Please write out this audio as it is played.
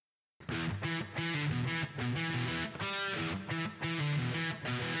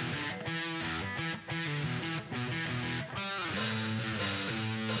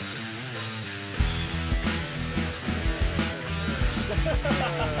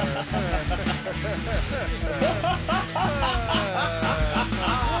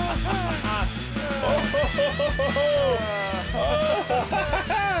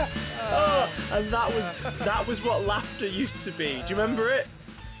And that was what laughter used to be. Do you remember it?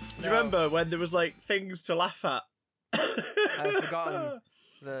 Do you remember when there was like things to laugh at? I've forgotten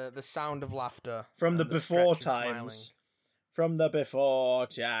the sound of laughter From the before stretch of times. smiling. From the before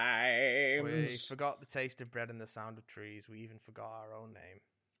We times. forgot the taste of bread and the sound of trees. We even forgot our own name.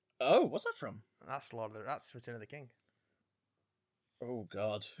 Oh, what's that from? That's that's Return of the King. Oh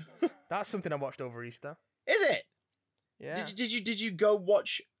God. That's something I watched over Easter. Is it? Yeah. Did you go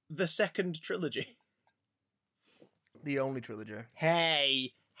watch the second trilogy? The only trilogy.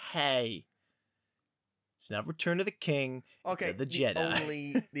 Hey. It's now Return of the King. Okay, It's the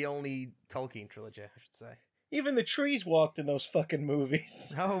Jedi. the only Tolkien trilogy, I should say. Even the trees walked in those fucking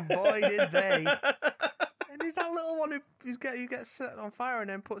movies. Oh boy, did they! And he's that little one who gets set on fire and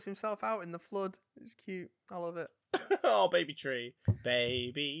then puts himself out in the flood. It's cute. I love it. Oh, baby tree.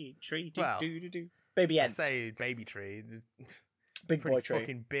 Baby tree. Do, Well, do, do, do. Baby I ant. say baby tree. It's Big pretty boy tree.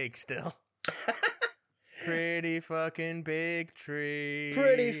 fucking big still. Pretty fucking big tree.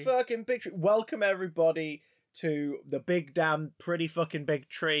 Pretty fucking big tree. Welcome everybody to the Big Damn Pretty Fucking Big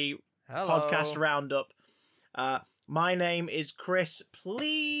Tree Hello. podcast roundup. My name is Chris.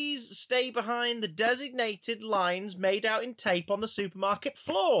 Please stay behind the designated lines made out in tape on the supermarket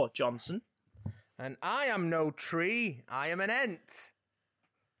floor, Johnson. And I am no tree. I am an ent.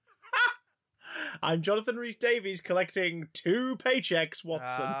 I'm Jonathan Rhys-Davies collecting 2 paychecks,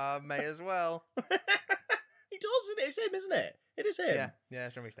 Watson. May as well. He does, it's him, isn't it? It is him. Yeah,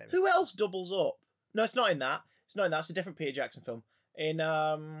 it's John Rhys Davies. Who else doubles up? No, it's not in that. It's not in that. It's a different Peter Jackson film. In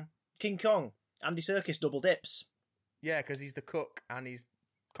King Kong, Andy Serkis double dips. Yeah, because he's the cook and he's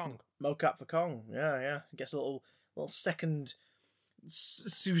Kong. Mocap for Kong. Yeah. Gets a little second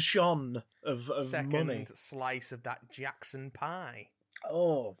souchon of Second money. slice of that Jackson pie.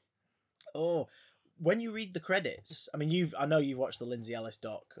 Oh. When you read the credits, I mean, I know you've watched the Lindsay Ellis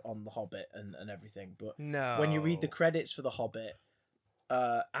doc on The Hobbit and everything, but No. when you read the credits for The Hobbit,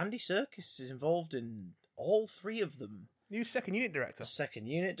 Andy Serkis is involved in all 3 of them. New second unit director. Second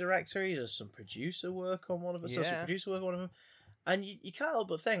unit director, he does some producer work on one of them, associate producer work on one of them, and you can't help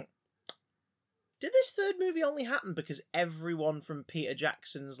but think, did this third movie only happen because everyone from Peter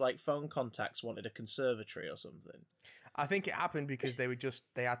Jackson's like phone contacts wanted a conservatory or something? I think it happened because they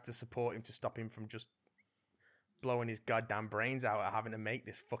had to support him to stop him from just blowing his goddamn brains out at having to make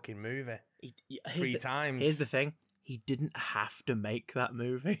this fucking movie 3 times. Here's the thing, he didn't have to make that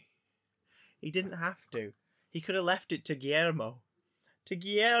movie. He didn't have to. He could have left it to Guillermo.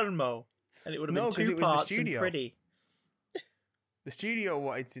 And it would have been 2 parts and pretty. The studio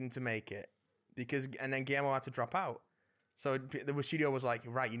wanted him to make it, and then Guillermo had to drop out. So the studio was like,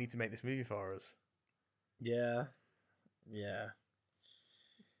 right, you need to make this movie for us. Yeah.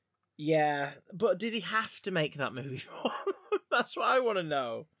 But did he have to make that movie for him? That's what I want to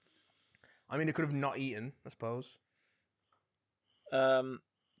know. I mean, he could have not eaten, I suppose.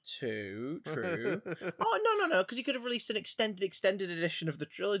 True. Oh, no, because he could have released an extended edition of the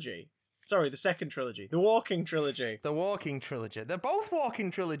trilogy. Sorry, the second trilogy. The Walking Trilogy. The Walking Trilogy. They're both walking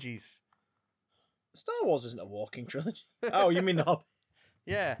trilogies. Star Wars isn't a walking trilogy. Oh, you mean the Hobbit?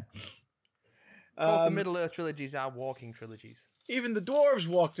 Yeah. Both the Middle-earth trilogies are walking trilogies. Even the dwarves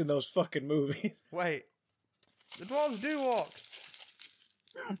walked in those fucking movies. Wait. The dwarves do walk.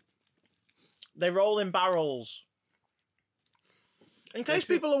 They roll in barrels. In case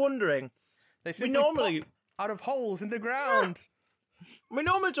people are wondering, they simply pop out of holes in the ground. We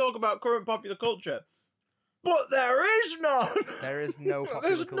normally talk about current popular culture, but there is none. There is no popular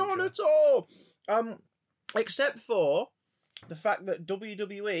culture. There's none at all. Except for the fact that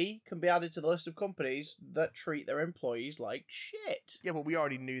WWE can be added to the list of companies that treat their employees like shit. Yeah, but we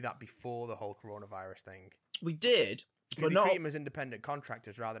already knew that before the whole coronavirus thing. We did. Because they treat them as independent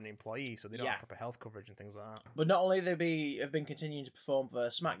contractors rather than employees, so they don't have proper health coverage and things like that. But not only have been continuing to perform for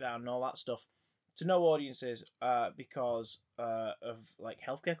SmackDown and all that stuff to no audiences because of like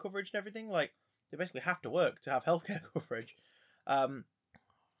healthcare coverage and everything. Like they basically have to work to have healthcare coverage.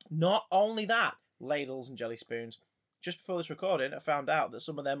 Not only that, ladles and jelly spoons. Just before this recording, I found out that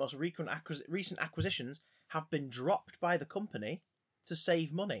some of their most recent acquisitions have been dropped by the company to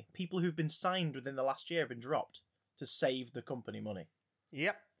save money. People who've been signed within the last year have been dropped to save the company money.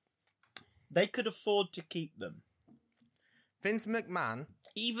 Yep. They could afford to keep them. Vince McMahon,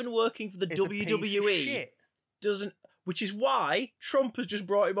 even working for the WWE, a piece of shit. Doesn't. Which is why Trump has just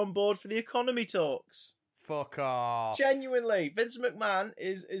brought him on board for the economy talks. Fuck off. Genuinely, Vince McMahon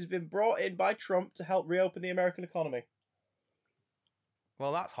has been brought in by Trump to help reopen the American economy.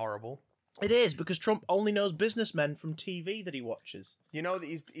 Well, that's horrible. It is, because Trump only knows businessmen from TV that he watches. You know that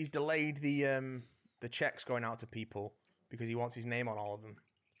he's delayed the checks going out to people because he wants his name on all of them.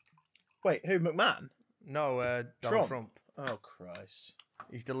 Wait, who, McMahon? No, Donald Trump. Oh, Christ.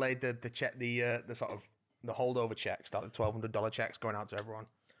 He's delayed the check, the sort of the holdover checks, that the $1,200 checks going out to everyone.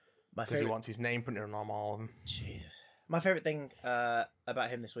 Because he wants his name printed on all of them. Jesus. My favourite thing about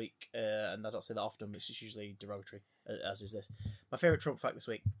him this week, and I don't say that often, which is usually derogatory, as is this. My favourite Trump fact this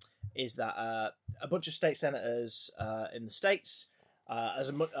week is that a bunch of state senators in the States,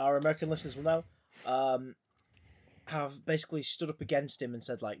 as our American listeners will know, have basically stood up against him and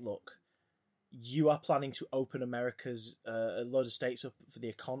said, like, look, you are planning to open America's a load of states up for the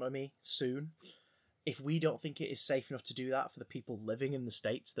economy soon. If we don't think it is safe enough to do that for the people living in the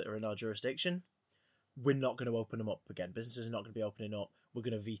states that are in our jurisdiction, we're not going to open them up again. Businesses are not going to be opening up. We're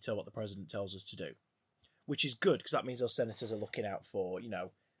going to veto what the president tells us to do. Which is good, because that means those senators are looking out for,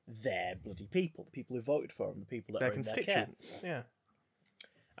 their bloody people, the people who voted for them, the people that are in their care. Their constituents, yeah.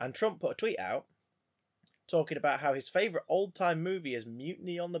 And Trump put a tweet out talking about how his favourite old-time movie is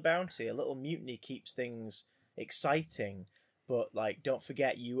Mutiny on the Bounty. A little mutiny keeps things exciting, but, don't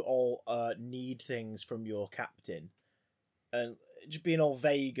forget, you all need things from your captain. And just being all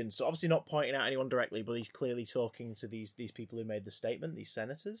vague and so obviously not pointing out anyone directly, but he's clearly talking to these people who made the statement, these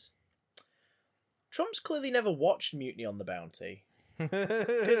senators. Trump's clearly never watched Mutiny on the Bounty.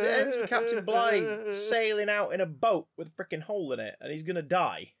 Because it ends with Captain Bligh sailing out in a boat with a freaking hole in it, and he's going to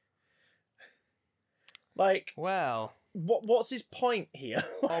die. Well, what's his point here?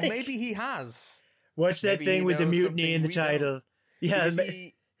 Or maybe he has. Watch that thing with the mutiny in the title. Yeah.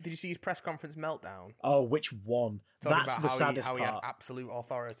 Did you see his press conference meltdown? Oh, which one? That's the saddest part. How he had absolute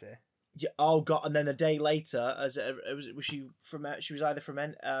authority. Yeah, oh god! And then a day later, was she from? She was either from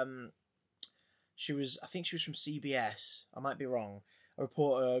I think she was from CBS. I might be wrong. A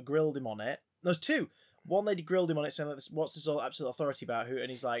reporter grilled him on it. There's two. One lady grilled him on it, saying, like, "What's this all absolute authority about?" And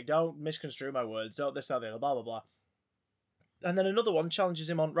he's like, "Don't misconstrue my words. Don't this, that, the other, blah blah blah." And then another one challenges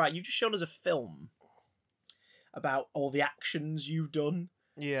him on, right, you've just shown us a film about all the actions you've done,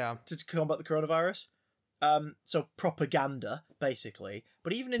 to combat the coronavirus. So propaganda, basically.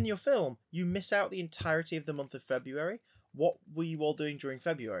 But even in your film, you miss out the entirety of the month of February. What were you all doing during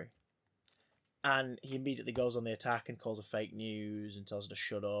February? And he immediately goes on the attack and calls her fake news and tells her to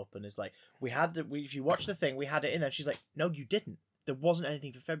shut up and is like, if you watch the thing, we had it in there. And she's like, no, you didn't. There wasn't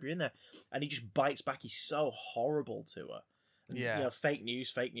anything for February in there. And he just bites back. He's so horrible to her. And, fake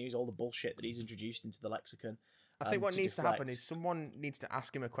news, all the bullshit that he's introduced into the lexicon. I think what needs to happen is someone needs to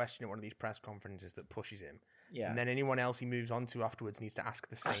ask him a question at one of these press conferences that pushes him. Yeah. And then anyone else he moves on to afterwards needs to ask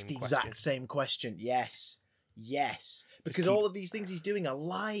the same question. Exact same question. Yes. Because all of these things he's doing are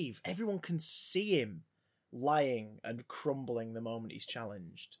live. Everyone can see him lying and crumbling the moment he's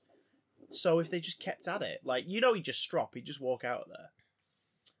challenged. So if they just kept at it, he'd just strop. He'd just walk out of there.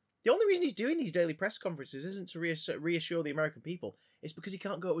 The only reason he's doing these daily press conferences isn't to reassure the American people. It's because he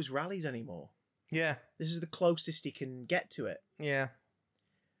can't go to his rallies anymore. Yeah. This is the closest he can get to it. Yeah.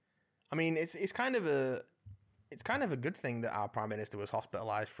 I mean, it's kind of a good thing that our Prime Minister was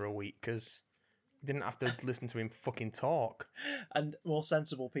hospitalised for a week, because you didn't have to listen to him fucking talk. And more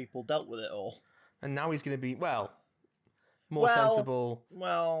sensible people dealt with it all. And now he's going to be, more sensible.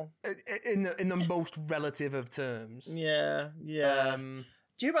 Well, in the most relative of terms. Yeah. Do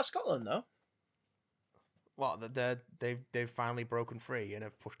you hear about Scotland though? What, they've finally broken free and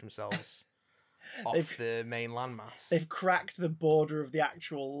have pushed themselves off the main landmass. They've cracked the border of the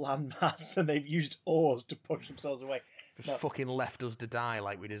actual landmass and they've used oars to push themselves away. Fucking left us to die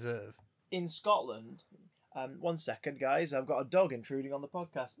like we deserve. In Scotland, 1 second, guys. I've got a dog intruding on the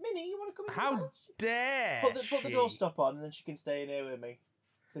podcast. Minnie, you want to come in? How dare Put the doorstop on, and then she can stay in here with me.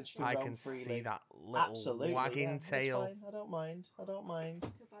 Then she can I roam can freely. see that little wagging tail. That's fine. I don't mind. I don't mind.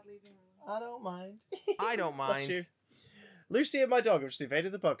 I don't mind. Lucy and my dog have just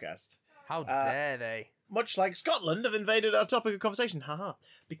invaded the podcast. How dare they? Much like Scotland have invaded our topic of conversation. Haha.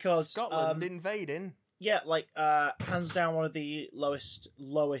 Because Scotland invading. Yeah, hands down one of the lowest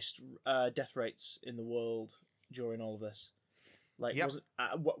death rates in the world during all of this. Wasn't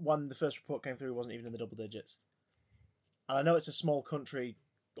when the first report came through, it wasn't even in the double digits. And I know it's a small country,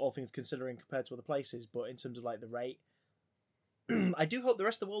 all things considering, compared to other places, but in terms of the rate, I do hope the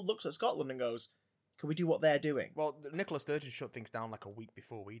rest of the world looks at Scotland and goes, "Can we do what they're doing?" Well, Nicola Sturgeon shut things down a week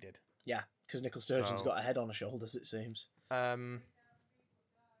before we did. Yeah, because Nicola Sturgeon's got a head on her shoulders, it seems.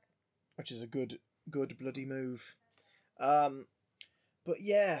 Which is a good bloody move. But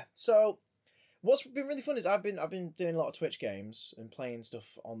yeah, so what's been really fun is I've been doing a lot of Twitch games and playing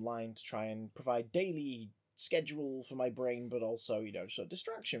stuff online to try and provide daily schedule for my brain, but also, sort of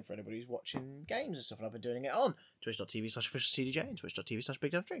distraction for anybody who's watching games and stuff. And I've been doing it on twitch.tv/officialcdj and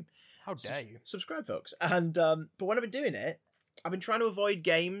twitch.tv/BigDamnStream. How dare you? Subscribe, folks. And but when I've been doing it, I've been trying to avoid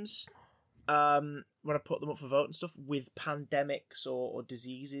games when I put them up for vote and stuff with pandemics or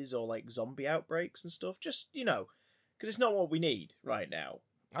diseases or like zombie outbreaks and stuff. Just, because it's not what we need right now.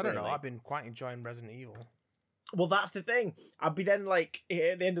 I don't know. I've been quite enjoying Resident Evil. Well, that's the thing. I'd be then like,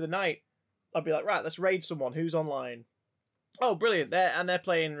 at the end of the night, I'd be like, right, let's raid someone who's online. Oh, brilliant. They're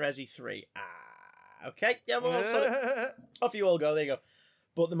playing Resi 3. Okay. Yeah, well, off you all go. There you go.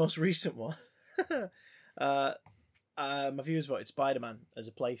 But the most recent one, my viewers voted Spider-Man as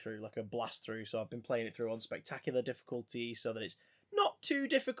a playthrough, like a blast through. So I've been playing it through on spectacular difficulty so that it's not too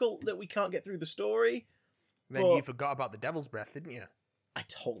difficult that we can't get through the story. Then you forgot about the Devil's Breath, didn't you? I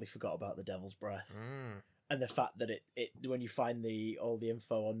totally forgot about the Devil's Breath. And the fact that it when you find all the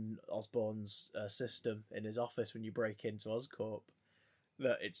info on Osborn's system in his office when you break into Oscorp,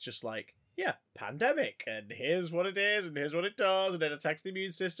 that it's just like, yeah, pandemic, and here's what it is, and here's what it does, and it attacks the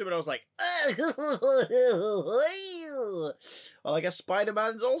immune system, and I was like, well, I guess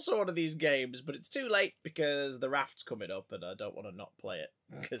Spider-Man's also one of these games, but it's too late because the Raft's coming up, and I don't want to not play it.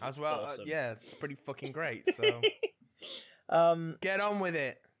 As well, awesome. Yeah, it's pretty fucking great, so get on with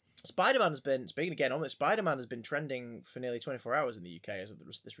it. Spider-Man has been, speaking again on it, Spider-Man has been trending for nearly 24 hours in the UK as of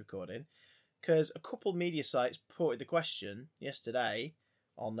this recording, because a couple media sites reported the question yesterday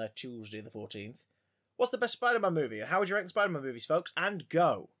on Tuesday the 14th. What's the best Spider-Man movie? How would you rank the Spider-Man movies, folks? And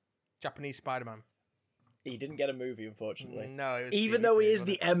go. Japanese Spider-Man. He didn't get a movie, unfortunately. No, it was even though he is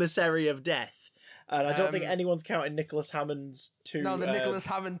the emissary of death. And I don't think anyone's counting Nicholas Hammond's two... No, the Nicholas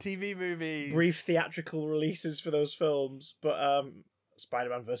Hammond TV movies. Brief theatrical releases for those films. But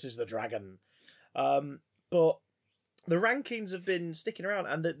Spider-Man versus the Dragon. But the rankings have been sticking around,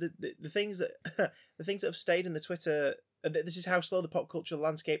 and the things that the things that have stayed in the Twitter. This is how slow the pop culture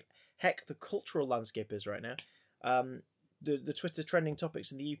landscape, heck, the cultural landscape is right now. The Twitter trending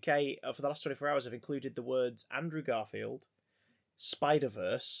topics in the UK for the last 24 hours have included the words Andrew Garfield,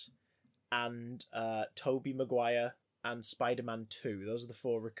 Spider-Verse, and Tobey Maguire, and Spider-Man 2. Those are the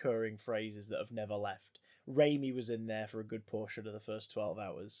 4 recurring phrases that have never left. Raimi was in there for a good portion of the first 12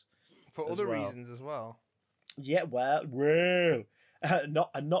 hours. For other reasons as well. Yeah, well,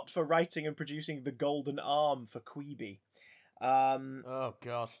 not for writing and producing The Golden Arm for Queeby. Oh,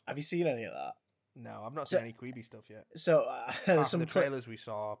 God. Have you seen any of that? No, I've not seen any Queeby stuff yet. So, there's some the trailers we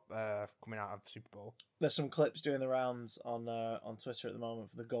saw coming out of Super Bowl. There's some clips doing the rounds on Twitter at the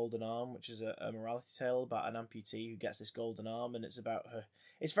moment for The Golden Arm, which is a morality tale about an amputee who gets this golden arm, and it's about her...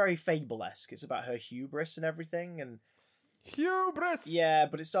 It's very Fable-esque. It's about her hubris and everything, and... Hubris! Yeah,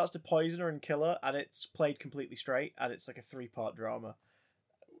 but it starts to poison her and kill her, and it's played completely straight, and it's like a 3-part drama.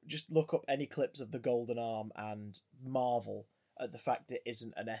 Just look up any clips of The Golden Arm and marvel at the fact it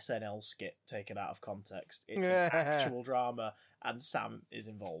isn't an SNL skit taken out of context. It's an actual drama, and Sam is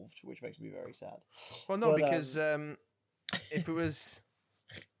involved, which makes me very sad. Well, no, because if it was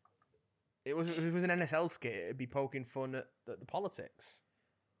an NSL skit, it'd be poking fun at the politics.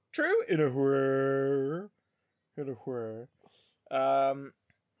 True, in a whir.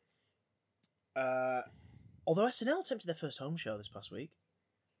 Although SNL attempted their first home show this past week.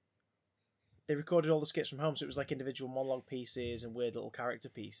 They recorded all the skits from home, so it was like individual monologue pieces and weird little character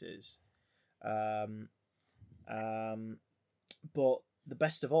pieces. But the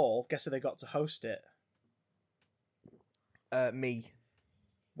best of all, guess who they got to host it? Me.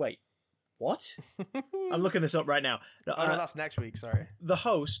 Wait, what? I'm looking this up right now. No, that's next week, sorry. The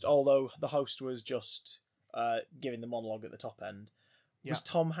host, although the host was just giving the monologue at the top end, was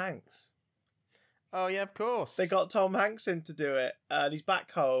Tom Hanks. Oh, yeah, of course. They got Tom Hanks in to do it, and he's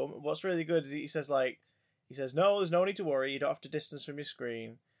back home. What's really good is he says, no, there's no need to worry. You don't have to distance from your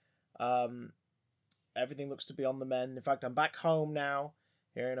screen. Everything looks to be on the mend. In fact, I'm back home now,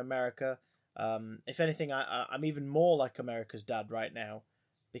 here in America. If anything, I'm even more like America's dad right now,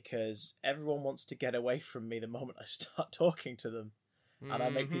 because everyone wants to get away from me the moment I start talking to them, and I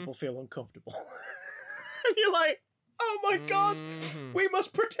make people feel uncomfortable. And you're like, oh my God, we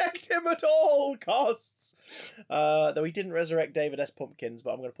must protect him at all costs. Though he didn't resurrect David S. Pumpkins, but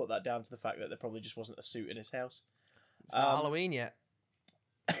I'm going to put that down to the fact that there probably just wasn't a suit in his house. It's not Halloween yet.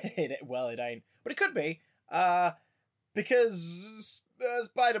 Well, it ain't. But it could be. Because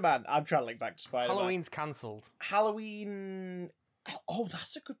Spider-Man. I'm trying to link back to Spider-Man. Halloween's cancelled. Halloween... Oh,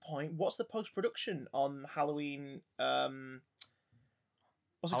 that's a good point. What's the post-production on Halloween...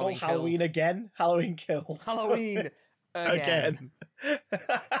 What's it called? Halloween Again? Halloween Kills. Halloween Again.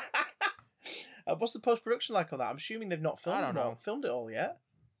 What's the post-production like on that? I'm assuming they've not filmed I don't know. Filmed it all yet?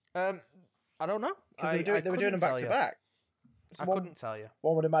 I I don't know. Because they were doing them back to back. I couldn't tell you.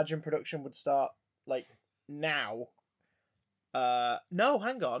 One would imagine production would start like now. No,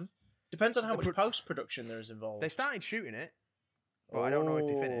 hang on. Depends on how much post-production there is involved. They started shooting it, but I don't know if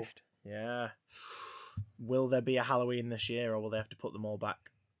they finished. Yeah. Will there be a Halloween this year, or will they have to put them all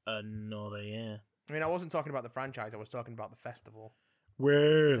back another year? I mean, I wasn't talking about the franchise. I was talking about the festival.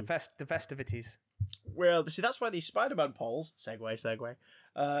 Well, the festivities. Well, see, that's why these Spider-Man polls, segue,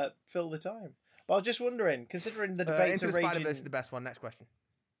 fill the time. But I was just wondering, considering the debates Into the raging... Spider-Verse is the best one. Next question.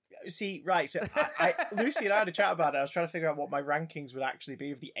 See, right, so Lucy and I had a chat about it. I was trying to figure out what my rankings would actually be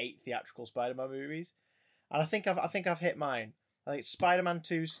of the 8 theatrical Spider-Man movies. And I think I've hit mine. I think Spider-Man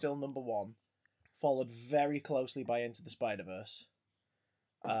 2 is still number 1, followed very closely by Into the Spider-Verse.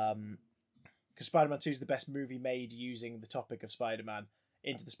 Because Spider-Man 2 is the best movie made using the topic of Spider-Man.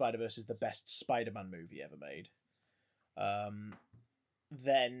 Into the Spider-Verse is the best Spider-Man movie ever made.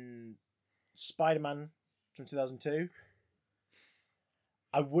 Then Spider-Man from 2002.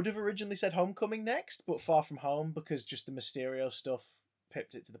 I would have originally said Homecoming next, but Far From Home, because just the Mysterio stuff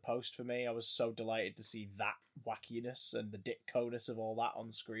pipped it to the post for me. I was so delighted to see that wackiness and the Ditko-ness of all that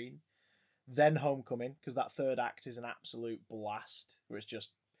on screen. Then Homecoming, because that third act is an absolute blast, where it's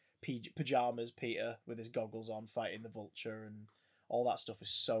just pajamas Peter with his goggles on fighting the Vulture, and all that stuff is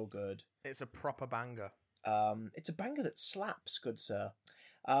so good. It's a proper banger. It's a banger that slaps, good sir.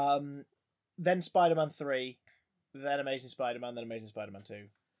 Then Spider-Man 3, then Amazing Spider-Man, then Amazing Spider-Man 2.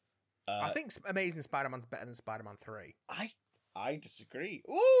 I think Amazing Spider-Man's better than Spider-Man 3. I disagree.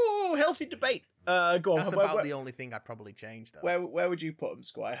 Ooh, healthy debate. Go on. That's about the only thing I'd probably change, though. Where would you put them,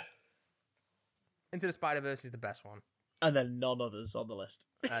 Squire? Into the Spider-Verse is the best one. And then none others on the list.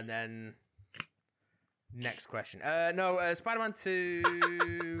 And then... Next question. Spider-Man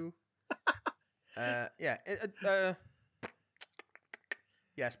 2...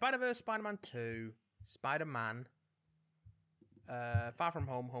 Spider-Verse, Spider-Man 2, Spider-Man, Far From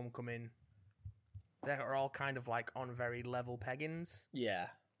Home, Homecoming. They're all kind of like on very level peggings. Yeah.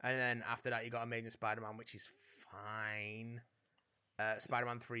 And then after that, you got Amazing Spider-Man, which is fine.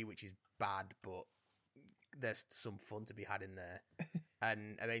 Spider-Man 3, which is bad, but there's some fun to be had in there.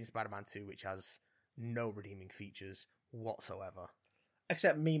 And Amazing Spider-Man 2, which has no redeeming features whatsoever.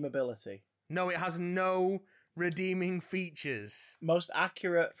 Except memeability. No, it has no redeeming features. Most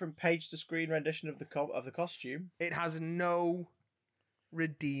accurate from page to screen rendition of the costume. It has no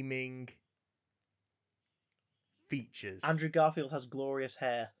redeeming features. Andrew Garfield has glorious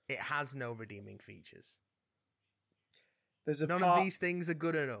hair. It has no redeeming features. None of these things are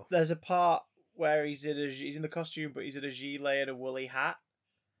good enough. There's a part where he's in the costume, but he's in a gilet and a woolly hat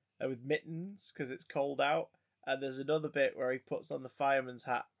with mittens because it's cold out. And there's another bit where he puts on the fireman's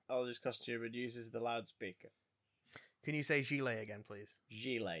hat on his costume and uses the loudspeaker. Can you say gilet again, please?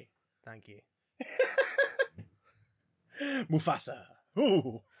 Gilet. Thank you. Mufasa.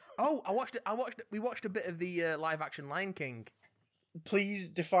 Ooh. Oh, we watched a bit of the live action Lion King. Please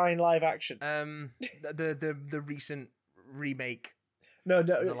define live action. The recent remake. No, of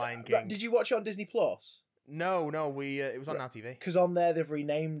the Lion King. Did you watch it on Disney Plus? No, it was on Now TV. Because on there they've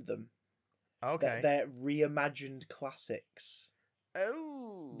renamed them. Okay. They're reimagined classics.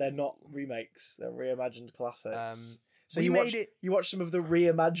 Oh. They're not remakes. They're reimagined classics. So you watched some of the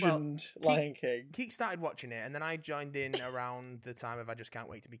reimagined Lion King. Keek started watching it, and then I joined in around the time of I Just Can't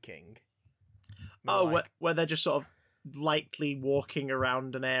Wait to Be King. Where they're just sort of lightly walking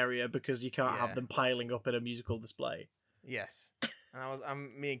around an area because you can't have them piling up in a musical display. Yes.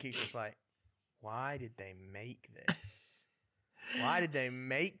 And me and Keek was like, why did they make this? Why did they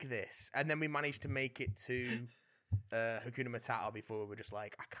make this? And then we managed to make it to Hakuna Matata before we were just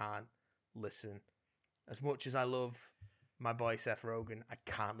like, I can't listen. As much as I love my boy Seth Rogen, I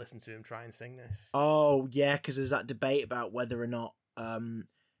can't listen to him try and sing this. Oh, yeah, because there's that debate about whether or not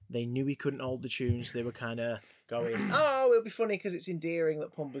they knew he couldn't hold the tunes. They were kind of going, it'll be funny because it's endearing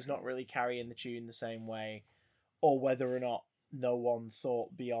that Pumbaa's not really carrying the tune the same way. Or whether or not no one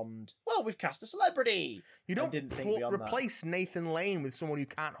thought beyond, well, we've cast a celebrity. You don't replace Nathan Lane with someone who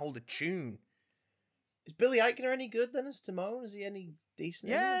can't hold a tune. Is Billy Eichner any good then as Timon? Is he any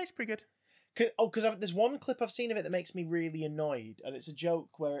decent? Yeah, he's pretty good. Because there's one clip I've seen of it that makes me really annoyed, and it's a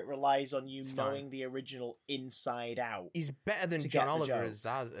joke where it relies on you knowing the original inside out. He's better than John Oliver as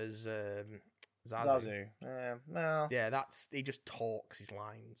Zazu. No. Yeah, he just talks his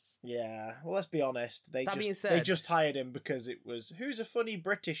lines. Yeah, well, let's be honest. They just hired him because it was, who's a funny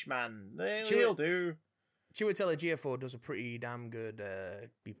British man? He'll do. Chiwetel Ejiofor does a pretty damn good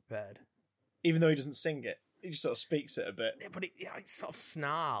Be Prepared. Even though he doesn't sing it. He just sort of speaks it a bit. Yeah, but it's sort of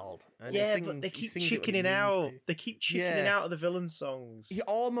snarled. And Yeah, he sings, but they he keep sings it when he chickening needs out. to. They keep chickening out of the villain songs. He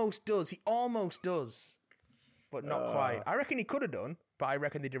almost does. But not quite. I reckon he could have done, but I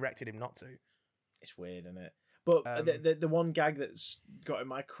reckon they directed him not to. It's weird, isn't it? But the one gag that's got in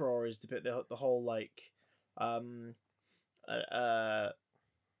my craw is the whole like, when I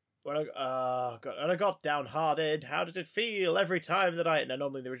got downhearted, how did it feel every time that I... And then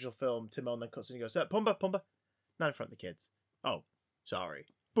normally in the original film, Timon then cuts in and he goes, Pumba, not in front of the kids. Oh, sorry.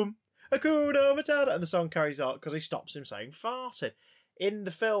 Boom. Hakuna Matata. And the song carries on because he stops him saying farted. In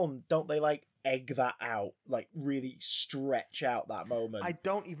the film, don't they like egg that out? Like really stretch out that moment? I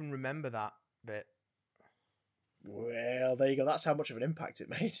don't even remember that bit. Well, there you go. That's how much of an impact it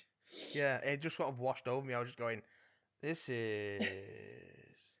made. Yeah, it just sort of washed over me. I was just going, this is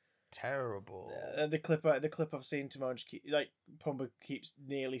terrible. The clip I've seen, Timon just Pumbaa keeps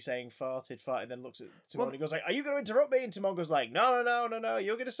nearly saying farted, then looks at Timon and he goes like, "Are you going to interrupt me?" And Timon goes like, No,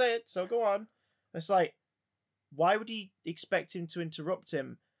 you're going to say it, so go on. And it's like, why would he expect him to interrupt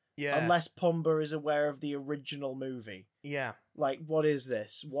him? Yeah. Unless Pumbaa is aware of the original movie. Yeah. Like, what is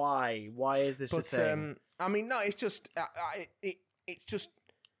this? Why? Why is this a thing? I mean, no, it's just it's just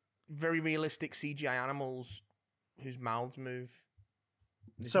very realistic CGI animals whose mouths move.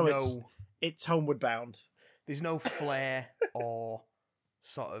 It's homeward bound. There's no flair or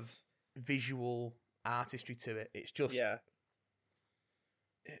sort of visual artistry to it. It's just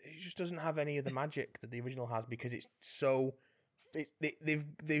it just doesn't have any of the magic that the original has because it's so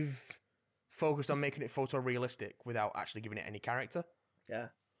they've focused on making it photorealistic without actually giving it any character. Yeah.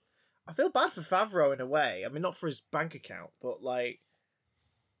 I feel bad for Favreau in a way. I mean, not for his bank account, but like,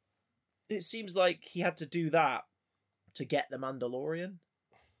 it seems like he had to do that to get the Mandalorian.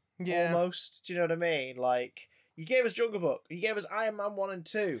 Yeah. Almost. Do you know what I mean? Like, you gave us Jungle Book. You gave us Iron Man 1 and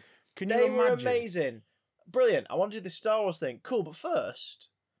 2. They were amazing. Brilliant. I want to do the Star Wars thing. Cool, but first,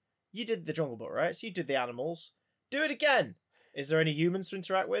 you did the Jungle Book, right? So you did the animals. Do it again. Is there any humans to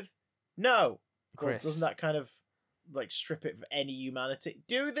interact with? No. Chris. Well, doesn't that kind of like strip it of any humanity?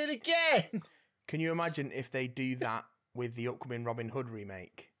 Do that again! Can you imagine if they do that with the upcoming Robin Hood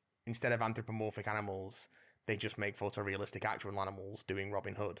remake? Instead of anthropomorphic animals, they just make photorealistic actual animals doing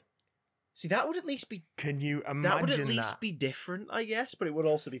Robin Hood. See, that would at least be... Can you imagine that? Would at least be different, I guess, but it would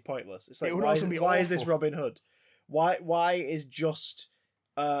also be pointless. It's like, why is this Robin Hood? Why is just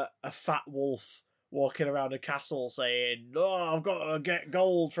a fat wolf walking around a castle saying, "Oh, I've got to get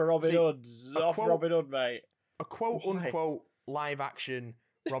gold for Robin Hood. Robin Hood, mate." A quote-unquote live-action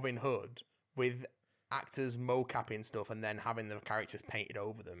Robin Hood with actors mocapping stuff and then having the characters painted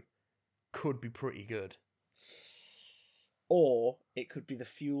over them could be pretty good. Or it could be the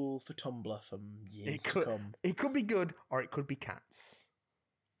fuel for Tumblr for years to come. It could be good, or it could be Cats.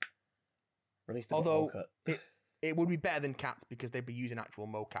 Release the Although it would be better than Cats because they'd be using actual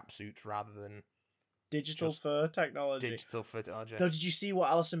mocap suits rather than digital fur technology. Though, did you see what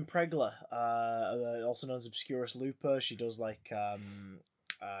Alison Pregler, also known as Obscurus Looper, she does like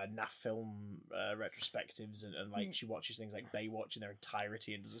NAF film retrospectives and like she watches things like Baywatch in their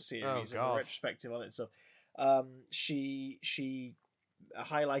entirety and does a series of a retrospective on it and stuff. She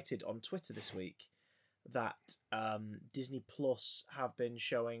highlighted on Twitter this week that Disney Plus have been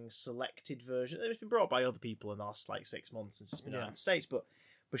showing selected versions. It's been brought by other people in the last like 6 months since it's been out in the States, but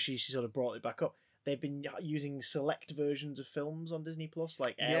she sort of brought it back up. They've been using select versions of films on Disney Plus,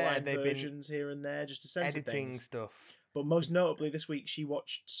 like airline versions here and there, just to censor editing things. Stuff. But most notably, this week she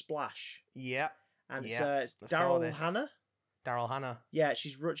watched Splash. Yeah, and it's Daryl Hannah. Daryl Hannah. Yeah,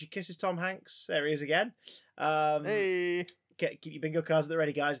 she kisses Tom Hanks. There he is again. Hey. Keep your bingo cards at the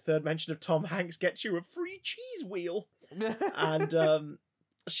ready, guys. Third mention of Tom Hanks gets you a free cheese wheel. And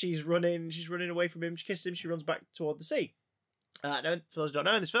she's running away from him. She kisses him. She runs back toward the sea. Now, for those who don't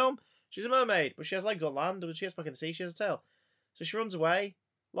know, in this film, she's a mermaid, but she has legs on land. When she gets back in the sea, she has a tail. So she runs away.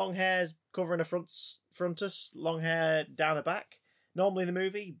 Long hair's covering her frontus. Long hair down her back. Normally in the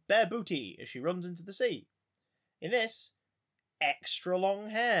movie, bare booty as she runs into the sea. In this, extra long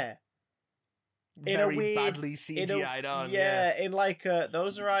hair. Very badly CGI'd on. Yeah, in like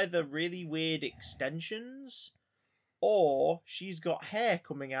those are either really weird extensions, or she's got hair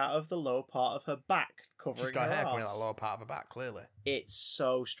coming out of the lower part of her back covering her. She's got hair coming out arse. of the lower part of her back. Clearly, it's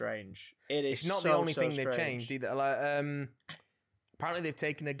so strange. It's not so, the only so thing strange. they've changed either. Like, apparently, they've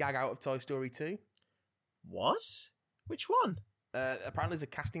taken a gag out of Toy Story 2. What? Which one? Apparently, there's a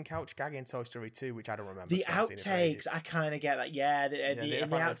casting couch gag in Toy Story 2, which I don't remember. The outtakes, I kind of get that. Yeah, in the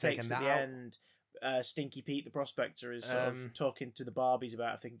outtakes at the out. end, Stinky Pete, the prospector, is sort of talking to the Barbies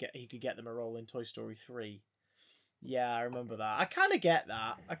about if he could get them a role in Toy Story 3. Yeah, I remember that. I kind of get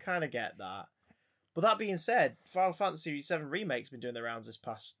that. But that being said, Final Fantasy VII Remake's been doing the rounds this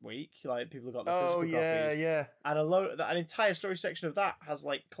past week. Like, people have got the physical copies. yeah. And an entire story section of that has,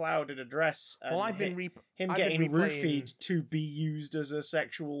 like, Cloud in a dress. And Well, I've been getting replaying... roofied to be used as a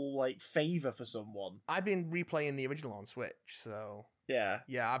sexual, like, favour for someone. I've been replaying the original on Switch, so... Yeah.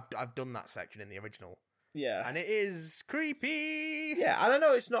 Yeah, I've done that section in the original. Yeah. And it is creepy! Yeah, and I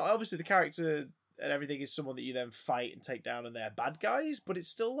know it's not... Obviously, the character and everything is someone that you then fight and take down and they're bad guys, but it's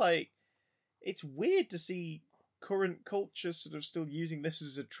still, like... It's weird to see current culture sort of still using this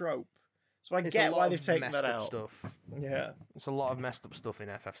as a trope. So I get why they've taken that out. Stuff. Yeah. It's a lot of messed up stuff in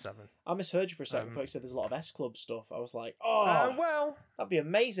FF7. I misheard you for a second. I thought you said there's a lot of S Club stuff. I was like, well... That'd be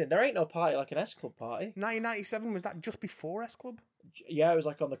amazing. There ain't no party like an S Club party. 1997, was that just before S Club? Yeah, it was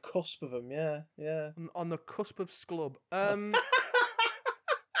like on the cusp of them, yeah. On the cusp of Sclub.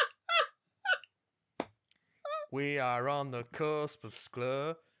 We are on the cusp of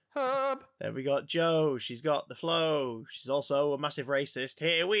Sclub. Then we got Jo. She's got the flow. She's also a massive racist.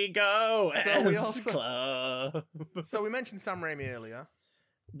 Here we go. So we mentioned Sam Raimi earlier.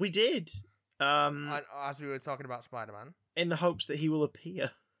 We did. As we were talking about Spider-Man. In the hopes that he will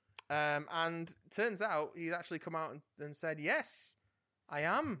appear. And turns out he's actually come out and said, yes, I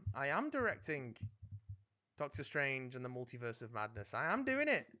am directing directing Doctor Strange and the Multiverse of Madness. I am doing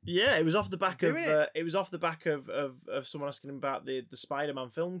it. Yeah, it was off the back of someone asking him about the Spider-Man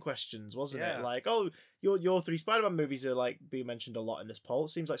film questions, wasn't it? Like, oh, your 3 Spider-Man movies are like being mentioned a lot in this poll. It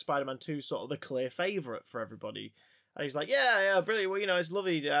seems like Spider-Man 2 is sort of the clear favourite for everybody. And he's like, yeah, brilliant. Well, it's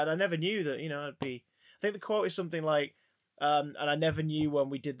lovely, and I never knew that, I'd be. I think the quote is something like, and I never knew when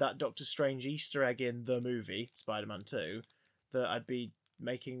we did that Doctor Strange Easter egg in the movie Spider-Man 2 that I'd be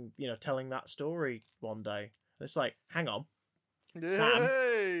making, telling that story one day. And it's like, hang on,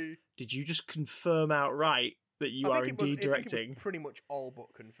 Sam, did you just confirm outright that you are indeed directing? It was pretty much all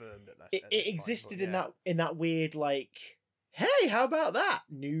but confirmed at that. It existed in that weird, like, hey, how about that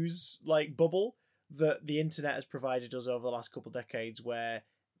news like bubble that the internet has provided us over the last couple of decades, where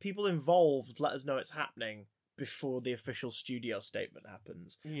people involved let us know it's happening before the official studio statement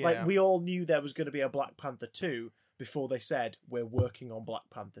happens. Yeah. Like, we all knew there was going to be a Black Panther 2 before they said, we're working on Black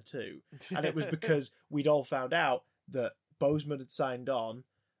Panther 2. And it was because we'd all found out that Boseman had signed on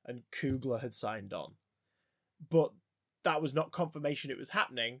and Coogler had signed on. But that was not confirmation it was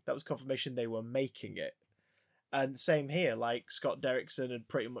happening. That was confirmation they were making it. And same here, like, Scott Derrickson had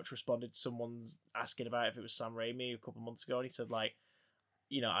pretty much responded to someone's asking about if it was Sam Raimi a couple of months ago, and he said, like,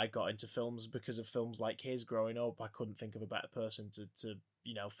 I got into films because of films like his growing up. I couldn't think of a better person to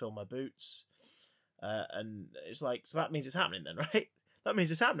fill my boots. And it's like, so that means it's happening then, right? That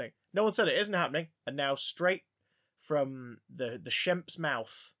means it's happening. No one said it isn't happening. And now straight from the Shemp's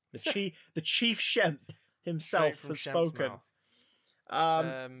mouth, the chief Shemp himself has spoken.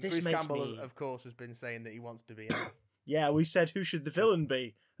 Bruce Campbell, of course, has been saying that he wants to be in it. Yeah, we said, who should the villain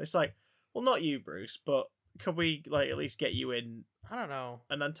be? It's like, well, not you, Bruce, but can we at least get you in? I don't know,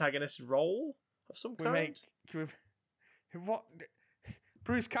 an antagonist role of some kind. What?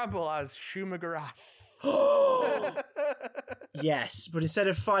 Bruce Campbell as Shumagarath. Yes, but instead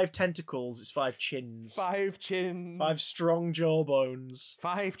of 5 tentacles, it's 5 chins. 5 chins. 5 strong jawbones.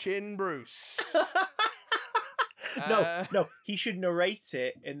 5 chin Bruce. No, he should narrate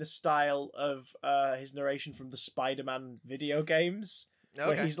it in the style of his narration from the Spider-Man video games,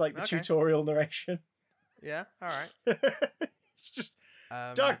 where he's like the tutorial narration. Yeah, all right. It's just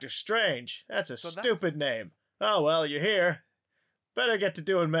Doctor Strange. That's a stupid name. Oh well, you're here. Better get to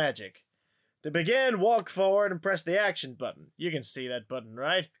doing magic. To begin, walk forward and press the action button. You can see that button,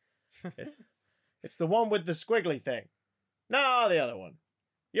 right? It's the one with the squiggly thing. No, the other one.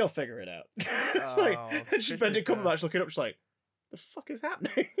 You'll figure it out. It's like, just Benedict Cumberbatch looking up, just like, the fuck is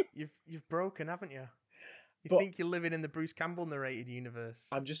happening? You've broken, haven't you? You think you're living in the Bruce Campbell narrated universe.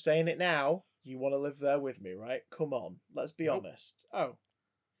 I'm just saying it now. You want to live there with me, right? Come on, let's be honest. Oh,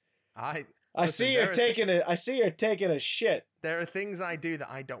 I see you're taking a shit. There are things I do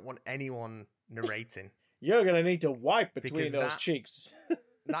that I don't want anyone narrating. You're gonna need to wipe between those cheeks.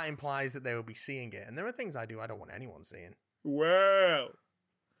 That implies that they will be seeing it, and there are things I do I don't want anyone seeing. Well.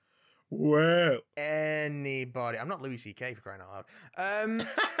 Anybody. I'm not Louis C.K. for crying out loud.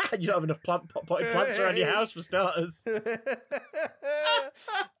 You don't have enough potted plants around your house for starters.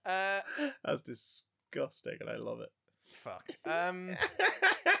 That's disgusting, and I love it. Fuck.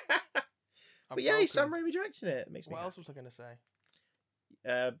 But yeah, Sam Raimi directing it. It makes me What happy. else was I going to say?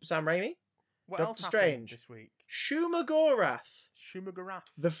 Sam Raimi? What Doctor else Strange this week? Shumagarath. Shumagarath.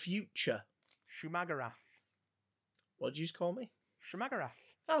 The future. Shumagarath. What did you just call me? Shumagarath.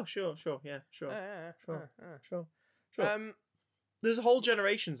 Oh, sure, yeah, sure. Yeah. Sure. There's whole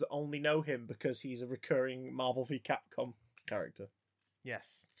generations that only know him because he's a recurring Marvel v Capcom character.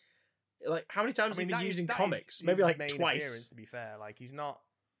 Yes. Like, how many times has he been using that comics? is Maybe his like main twice. appearance, to be fair. Like, he's not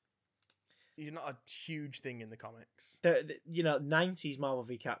a huge thing in the comics. The 90s Marvel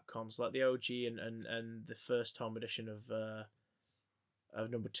v Capcoms, like the OG and the first home edition of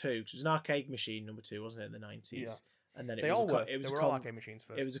number 2, because it was an arcade machine, number 2, wasn't it, in the 90s? Yeah. And then they all were all arcade machines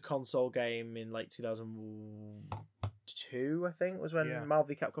first. It was a console game in like 2002, I think, was when Marvel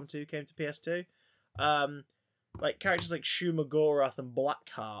v Capcom 2 came to PS2. Like characters like Shuma Gorath and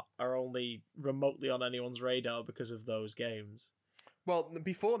Blackheart are only remotely on anyone's radar because of those games. Well,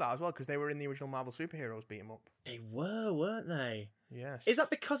 before that as well, because they were in the original Marvel Superheroes beat 'em up. They were, weren't they? Yes. Is that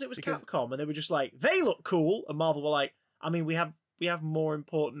because it was Capcom and they were just like, they look cool, and Marvel were like, I mean, we have more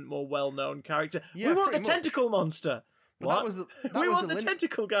important, more well-known character. Yeah, we want the tentacle monster. But what? That was the we want the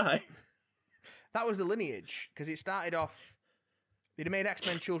tentacle guy. That was the lineage, because it started off. They'd made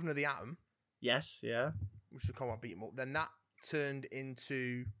X-Men: Children of the Atom. Yes, yeah. Which was called beat 'em up. Then that turned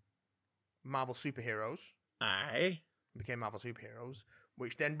into Marvel Superheroes. Aye. Became Marvel Superheroes,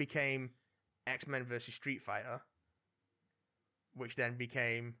 which then became X-Men versus Street Fighter, which then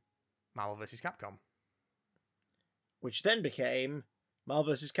became Marvel versus Capcom, which then became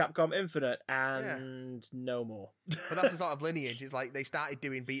Marvel vs. Capcom Infinite, and no more. But that's the sort of lineage. It's like they started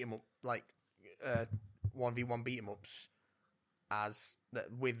doing beat 'em up, like 1v1 beat 'em ups,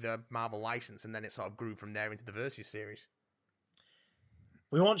 with the Marvel license, and then it sort of grew from there into the Versus series.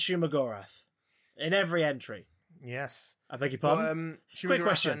 We want Shuma Gorath in every entry. Yes. I beg your pardon? Quick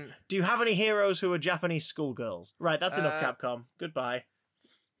question. Do you have any heroes who are Japanese schoolgirls? Right, that's enough, Capcom. Goodbye.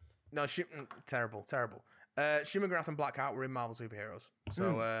 No, terrible. Shuma Gorath and Blackheart were in Marvel Superheroes.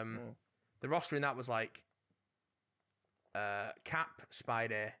 So the roster in that was like Cap,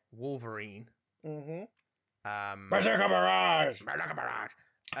 Spider, Wolverine. Mm-hmm. Berserker Barrage!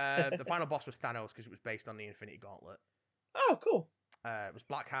 The final boss was Thanos because it was based on the Infinity Gauntlet. Oh, cool. It was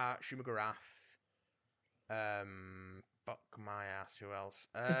Blackheart, Shuma Gorath. Fuck my ass. Who else?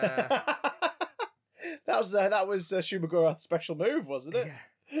 That was Shuma Gorath's special move, wasn't it? Yeah.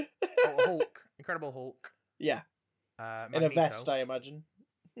 Hulk, Incredible Hulk. Yeah. In a vest, I imagine.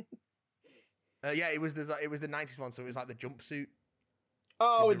 Yeah, it was the 90s one, so it was like the jumpsuit.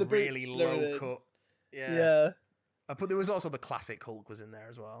 Oh, with the really boots, low cut. Yeah. But there was also the classic Hulk was in there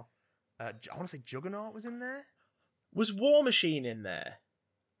as well. I want to say Juggernaut was in there. Was War Machine in there?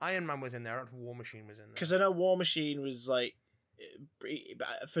 Iron Man was in there. War Machine was in there. Because I know War Machine was like,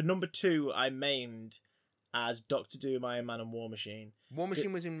 for number 2, I mained as Doctor Doom, Iron Man, and War Machine. War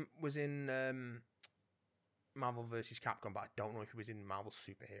Machine was in Marvel vs. Capcom, but I don't know if he was in Marvel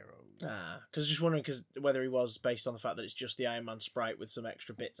Superheroes. Because just wondering whether he was based on the fact that it's just the Iron Man sprite with some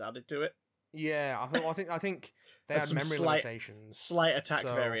extra bits added to it. Yeah, I think they had memory limitations, slight attack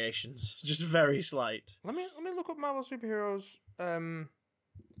variations, just very slight. Let me look up Marvel Superheroes.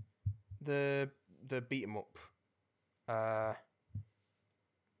 The beat 'em up,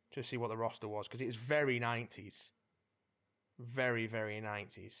 to see what the roster was, because it's very 90s, very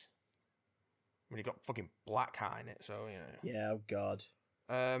 90s. I mean, you got fucking Blackheart in it, so you know. Yeah, oh god.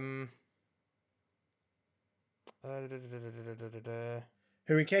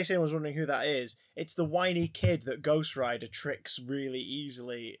 Who, in case anyone's wondering who that is, it's the whiny kid that Ghost Rider tricks really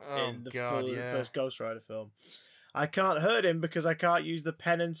easily in the first Ghost Rider film. I can't hurt him because I can't use the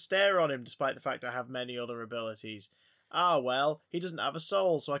pen and stare on him, despite the fact I have many other abilities. Ah, well, he doesn't have a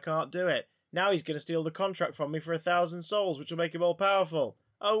soul, so I can't do it. Now he's going to steal the contract from me for 1,000 souls, which will make him all powerful.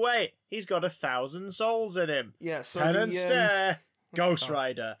 Oh, wait, he's got 1,000 souls in him. Yeah, so pen and stare, Ghost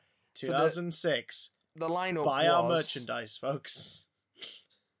Rider, 2006. The lineup Buy our merchandise, folks.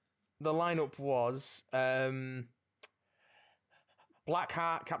 The lineup was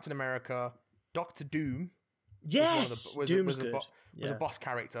Blackheart, Captain America, Doctor Doom. Yes, Doom's good. Was a boss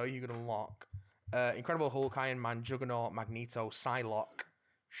character you could unlock. Incredible Hulk, Iron Man, Juggernaut, Magneto, Psylocke,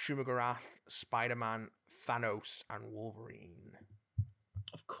 Shuma Gorath, Spider-Man, Thanos, and Wolverine.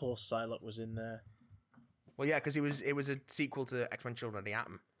 Of course, Psylocke was in there. Well, yeah, because it was a sequel to X-Men: Children of the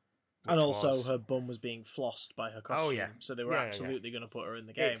Atom. And also, her bum was being flossed by her costume. Oh, yeah. So they were absolutely going to put her in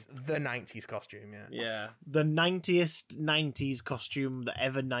the game. It's the 90s costume, yeah. Yeah. The 90th 90s costume that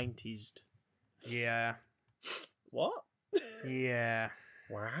ever 90s'd. Yeah. What? Yeah.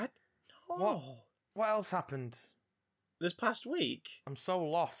 What? No. What else happened? This past week? I'm so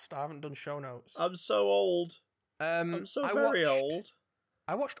lost. I haven't done show notes. I'm so old. I'm so very old.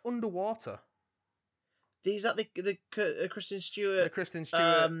 I watched Underwater. Is that the Kristen Stewart? The Kristen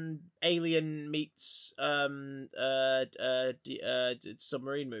Stewart Alien meets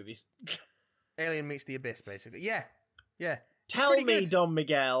submarine movies. Alien meets the Abyss, basically. Yeah. Tell pretty me, good. Don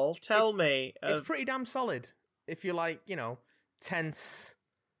Miguel. Tell me. It's pretty damn solid. If you like, tense.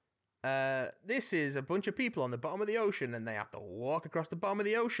 This is a bunch of people on the bottom of the ocean, and they have to walk across the bottom of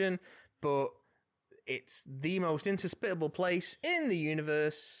the ocean, but it's the most inhospitable place in the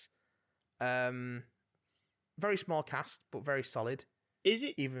universe. Very small cast, but very solid. Is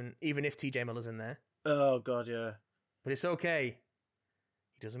it? Even if TJ Miller's in there, Oh god, yeah. but it's okay.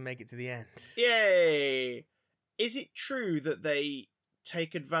 He doesn't make it to the end. Yay! Is it true that they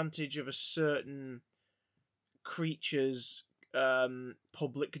take advantage of a certain creature's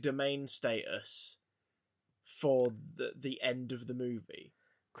public domain status for the end of the movie?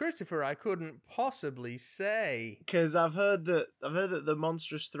 Christopher, I couldn't possibly say. Because I've heard that the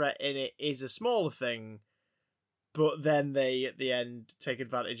monstrous threat in it is a smaller thing, but then they at the end take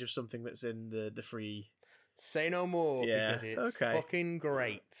advantage of something that's in the free. Say no more, because it's fucking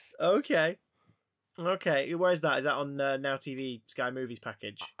great. Okay. Where is that? Is that on Now TV Sky Movies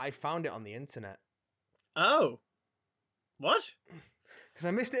package? I found it on the internet. Oh. What? Because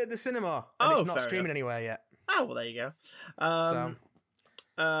I missed it at the cinema, and it's not streaming anywhere yet. Oh, well, there you go. So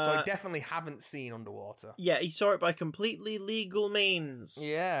I definitely haven't seen Underwater. Yeah, he saw it by completely legal means.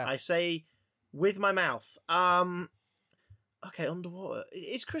 Yeah. I say with my mouth. Okay, Underwater.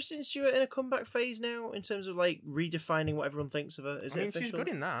 Is Kristen Stewart in a comeback phase now in terms of like redefining what everyone thinks of her? Is it official? She's good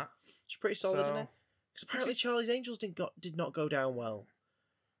in that. She's pretty solid in it. Because apparently Charlie's Angels did not go down well.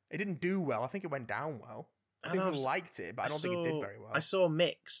 It didn't do well. I think it went down well. I think people liked it, but I don't think it did very well. I saw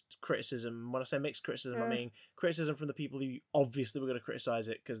mixed criticism. When I say mixed criticism, I mean criticism from the people who obviously were going to criticize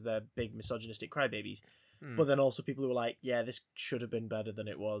it because they're big misogynistic crybabies. But then also people who were like, yeah, this should have been better than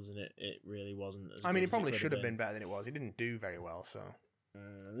it was, and it really wasn't. I mean, it probably should have been better than it was. It didn't do very well, so.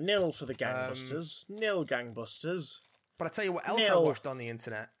 Nil for the gangbusters. Nil gangbusters. But I tell you what else I watched on the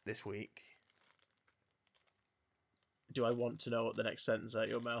internet this week. Do I want to know what the next sentence out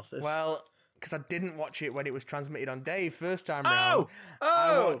your mouth is? Well, because I didn't watch it when it was transmitted on Dave first time round. Oh!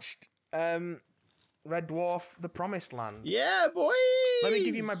 I watched Red Dwarf: The Promised Land. Yeah, boys! Let me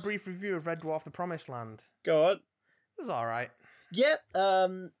give you my brief review of Red Dwarf: The Promised Land. Go on. It was alright. Yeah,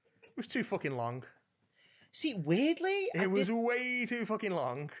 It was too fucking long. See, weirdly... It was way too fucking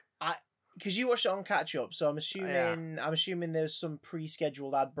long. Because you watched it on catch-up, so I'm assuming there's some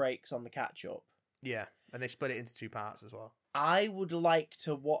pre-scheduled ad breaks on the catch-up. Yeah, and they split it into 2 parts as well. I would like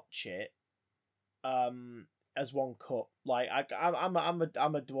to watch it as one cut. Like I'm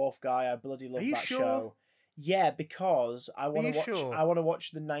a dwarf guy. I bloody love that show. Yeah, because I want to watch. Sure? I want to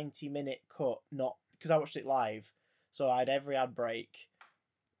watch the 90-minute cut, not because I watched it live. So I had every ad break.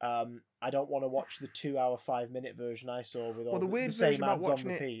 I don't want to watch the 2-hour 5-minute version I saw with all the same ads on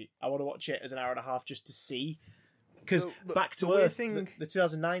repeat. I want to watch it as an hour and a half just to see. Because Back to Earth, the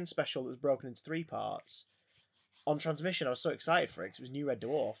 2009 special that was broken into 3 parts, on transmission, I was so excited for it because it was new Red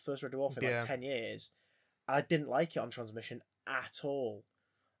Dwarf, first Red Dwarf in like 10 years. And I didn't like it on transmission at all.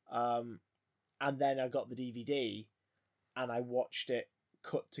 And then I got the DVD and I watched it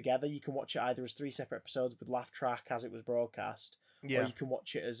cut together. You can watch it either as 3 separate episodes with laugh track as it was broadcast, or you can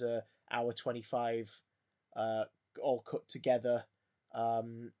watch it as a hour 25 all cut together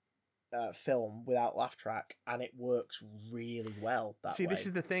film without laugh track, and it works really well that way. This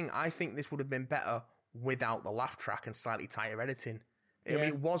is the thing. I think this would have been better without the laugh track and slightly tighter editing. I mean,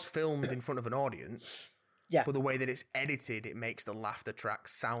 it was filmed in front of an audience, but the way that it's edited, it makes the laughter track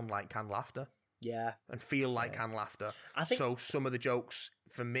sound like canned laughter. Yeah. And feel like canned laughter. So some of the jokes,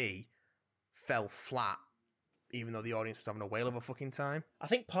 for me, fell flat, even though the audience was having a whale of a fucking time. I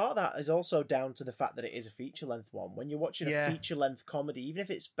think part of that is also down to the fact that it is a feature-length one. When you're watching a feature-length comedy, even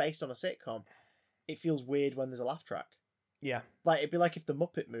if it's based on a sitcom, it feels weird when there's a laugh track. Yeah. Like, it'd be like if the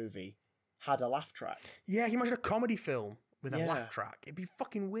Muppet movie had a laugh track. Yeah, can you imagine a comedy film with a laugh track? It'd be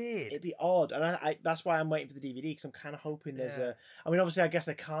fucking weird. It'd be odd. And I that's why I'm waiting for the DVD, because I'm kind of hoping there's a... I mean, obviously, I guess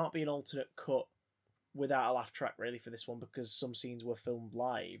there can't be an alternate cut without a laugh track, really, for this one, because some scenes were filmed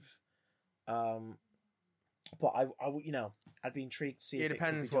live. But I'd be intrigued to see if it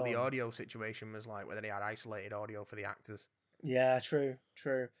depends what the audio situation was like, whether they had isolated audio for the actors. Yeah, true.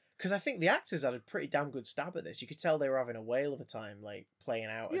 Because I think the actors had a pretty damn good stab at this. You could tell they were having a whale of a time, like, playing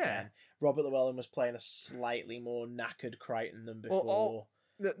out again. Robert Llewellyn was playing a slightly more knackered Crichton than before.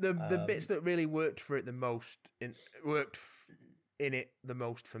 The bits that really worked for it the most, in it the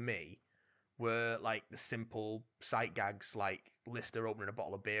most for me, were, like, the simple sight gags, like Lister opening a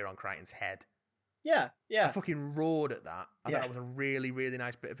bottle of beer on Crichton's head. Yeah. I fucking roared at that. I thought that was a really, really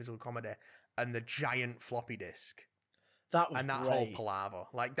nice bit of physical comedy. And the giant floppy disk. That was great. Whole palaver.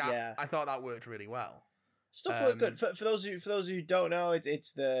 Like that, I thought that worked really well. Stuff worked good. For those who don't know,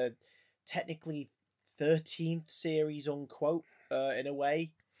 it's the technically 13th series unquote in a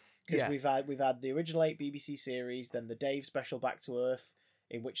way, because we've had the original 8 BBC series, then the Dave special Back to Earth,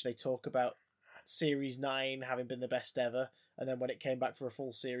 in which they talk about series 9 having been the best ever, and then when it came back for a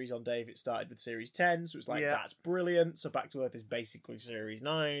full series on Dave, it started with series 10, so it's like, that's brilliant. So Back to Earth is basically series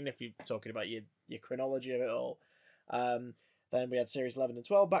 9 if you're talking about your chronology of it all. Then we had series 11 and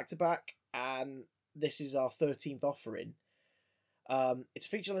 12 back to back, and this is our 13th offering. It's a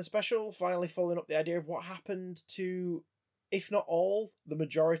feature-length special, finally following up the idea of what happened to, if not all, the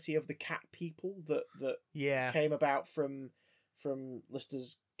majority of the cat people that came about from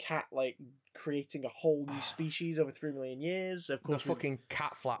Lister's cat, like, creating a whole new species over 3 million years. Of course, the fucking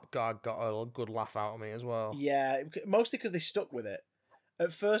cat flap guard got a good laugh out of me as well. Yeah, mostly because they stuck with it.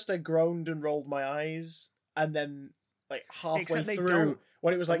 At first, I groaned and rolled my eyes, and then, like, halfway through,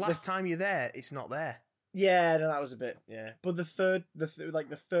 when it was like last time you're there, it's not there. Yeah, no, that was a bit, But the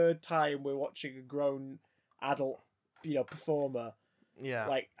third time we're watching a grown adult, performer,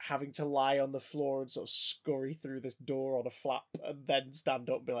 like having to lie on the floor and sort of scurry through this door on a flap and then stand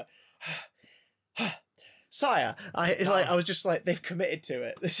up and be like, sire, I was just like, they've committed to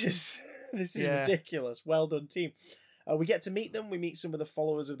it. This is ridiculous. Well done, team. We get to meet them. We meet some of the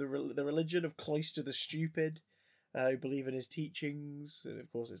followers of the religion of Cloister the Stupid, who believe in his teachings, and of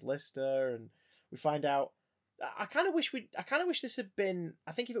course it's Lister, and we find out. I kind of wish this had been.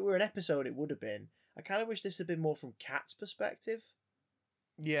 I think if it were an episode, it would have been. I kind of wish this had been more from Kat's perspective.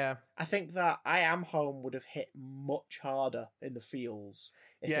 Yeah, I think that I Am Home would have hit much harder in the feels.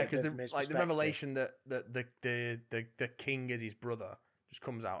 Because the revelation that the king is his brother just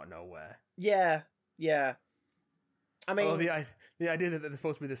comes out of nowhere. Yeah. I mean, the idea that they're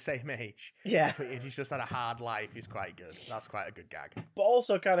supposed to be the same age. Yeah, but he's just had a hard life is quite good. That's quite a good gag. But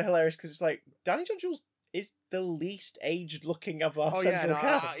also kind of hilarious because it's like Danny John-Jules is the least aged looking of our central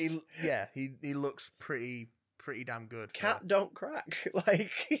cast. He looks pretty damn good. Cat don't crack.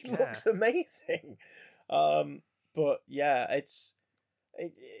 Like, he looks amazing. But yeah,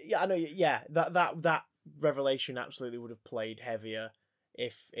 I know. Yeah, that revelation absolutely would have played heavier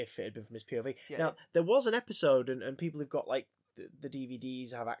if it had been from his POV. Yeah. Now, there was an episode, and people who've got, like, the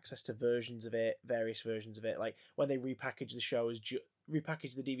DVDs have access to versions of it, various versions of it. Like, when they repackage the show as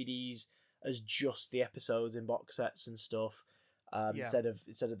repackage the DVDs as just the episodes in box sets and stuff, instead of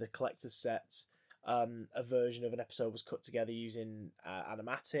the collector's sets. A version of an episode was cut together using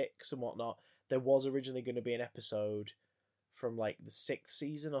animatics and whatnot. There was originally going to be an episode from, like, the 6th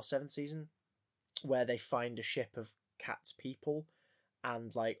season or 7th season where they find a ship of Cat's people,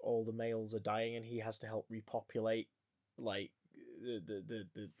 and, like, all the males are dying, and he has to help repopulate, like,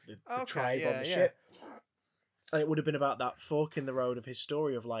 the tribe on the ship. And it would have been about that fork in the road of his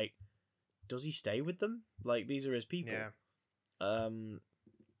story of, like, does he stay with them? Like, these are his people. Yeah. And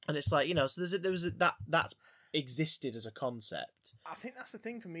it's like, so that's existed as a concept. I think that's the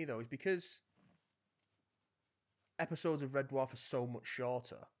thing for me, though, is because episodes of Red Dwarf are so much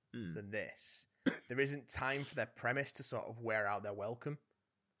shorter than this. There isn't time for their premise to sort of wear out their welcome.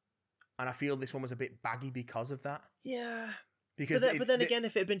 And I feel this one was a bit baggy because of that. Yeah. But then again,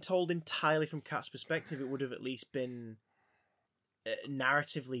 if it had been told entirely from Kat's perspective, it would have at least been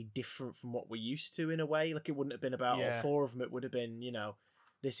narratively different from what we're used to in a way. Like, it wouldn't have been about all 4 of them. It would have been,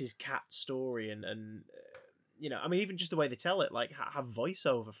 this is Kat's story. And I mean, even just the way they tell it, like, have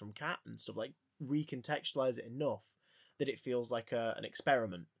voiceover from Kat and stuff, like, recontextualize it enough that it feels like an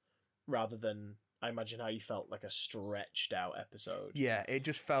experiment rather than, I imagine, how you felt like a stretched out episode. Yeah, it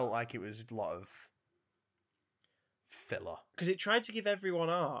just felt like it was a lot of filler. Because it tried to give everyone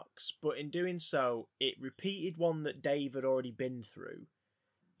arcs, but in doing so, it repeated one that Dave had already been through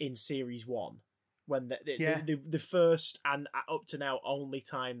in Series 1. When the first and up to now only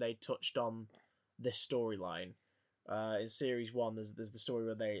time they touched on this storyline. In Series 1, there's the story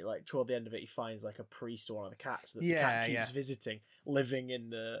where they, like, toward the end of it, he finds, like, a priest or one of the cats that the cat keeps visiting, living in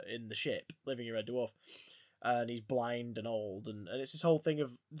the ship, living in Red Dwarf. And he's blind and old, and it's this whole thing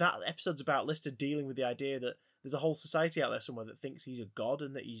of that episode's about Lister dealing with the idea that there's a whole society out there somewhere that thinks he's a god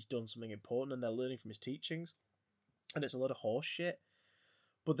and that he's done something important and they're learning from his teachings. And it's a lot of horse shit.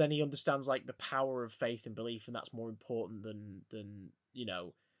 But then he understands, like, the power of faith and belief, and that's more important than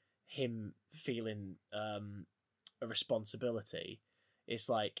him feeling a responsibility. It's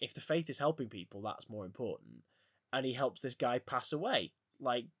like, if the faith is helping people, that's more important. And he helps this guy pass away,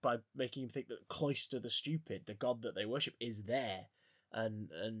 like, by making him think that Cloister the Stupid, the god that they worship, is there. And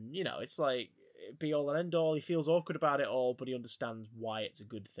it's like, be all and end all. He feels awkward about it all, but he understands why it's a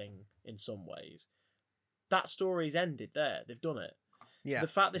good thing in some ways. That story's ended there. They've done it. Yeah. So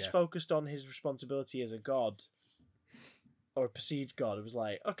the fact this focused on his responsibility as a god, or a perceived god, it was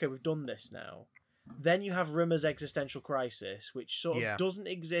like, okay, we've done this now. Then you have Rimmer's existential crisis, which sort of doesn't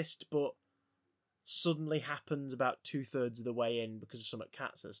exist, but suddenly happens about 2/3 of the way in because of something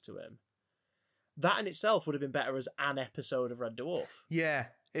Kat says to him. That in itself would have been better as an episode of Red Dwarf. Yeah,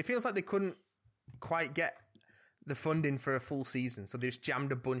 it feels like they couldn't quite get the funding for a full season, so they just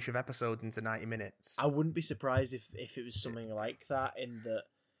jammed a bunch of episodes into 90 minutes. I wouldn't be surprised if it was something like that, in that.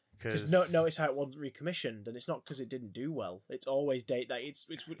 Because notice how it wasn't recommissioned, and it's not because it didn't do well. It's always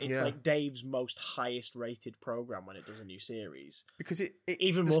it's like Dave's most highest rated program when it does a new series. Because it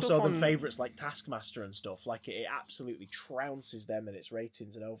even more so than favourites like Taskmaster and stuff. Like it absolutely trounces them in its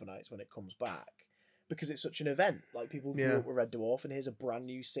ratings and overnights when it comes back, because it's such an event. Like people grew up with Red Dwarf, and here's a brand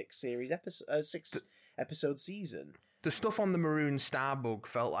new 6 episode season. The stuff on the Maroon Starbug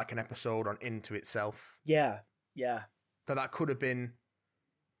felt like an episode into itself. Yeah. That could have been.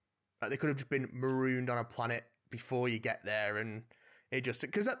 They could have just been marooned on a planet before you get there, and it just...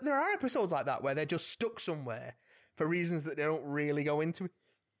 Because there are episodes like that where they're just stuck somewhere for reasons that they don't really go into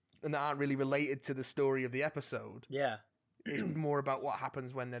and that aren't really related to the story of the episode. Yeah. It's more about what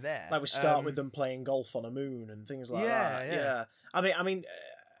happens when they're there. Like we start with them playing golf on a moon and things like that. Yeah.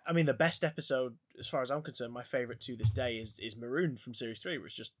 I mean, the best episode, as far as I'm concerned, my favourite to this day is Marooned from Series 3,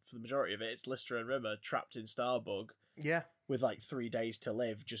 which just, for the majority of it, it's Lister and Rimmer trapped in Starbug. Yeah. With like 3 days to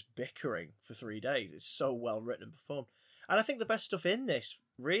live, just bickering for 3 days. It's so well written and performed. And I think the best stuff in this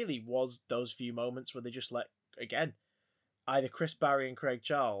really was those few moments where they just let, again, either Chris Barry and Craig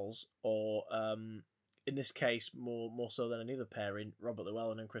Charles, or in this case, more so than any other pairing, Robert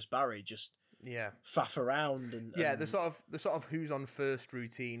Llewellyn and Chris Barry, just faff around and the sort of who's on first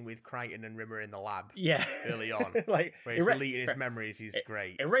routine with Crichton and Rimmer in the lab early on, like where he's deleting his memories. He's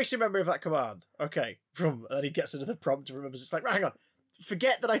great. Erase your memory of that command. Okay, and then he gets another prompt and remembers. It's like, right, hang on,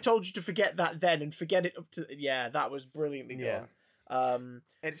 forget that I told you to forget that then, and forget it up to that was brilliantly done.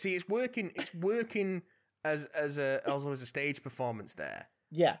 And see, it's working as a stage performance there.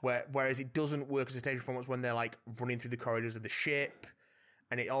 Yeah. Whereas it doesn't work as a stage performance when they're like running through the corridors of the ship.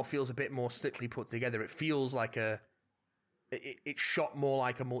 And it all feels a bit more slickly put together. It feels like it's shot more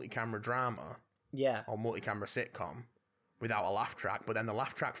like a multi-camera drama. Yeah. Or multi-camera sitcom without a laugh track, but then the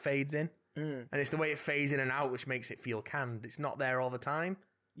laugh track fades in. And it's the way it fades in and out which makes it feel canned. It's not there all the time.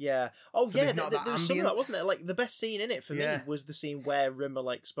 Yeah. Oh, so yeah, there was some of that, wasn't there? Like, the best scene in it for me was the scene where Rimmer,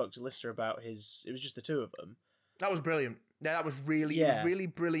 like, spoke to Lister about his... It was just the two of them. That was brilliant. Yeah, that was really... It was really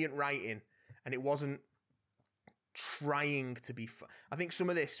brilliant writing. And it wasn't trying to be I think some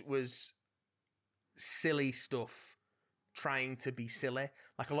of this was silly stuff trying to be silly.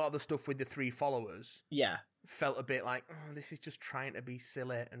 Like a lot of the stuff with the 3 followers felt a bit like, oh, this is just trying to be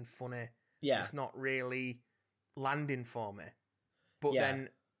silly and funny. It's not really landing for me. But then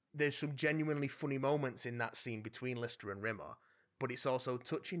there's some genuinely funny moments in that scene between Lister and Rimmer, but it's also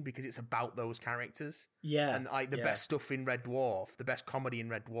touching because it's about those characters. And like the best stuff in Red Dwarf, the best comedy in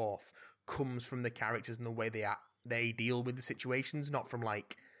Red Dwarf comes from the characters and the way they deal with the situations, not from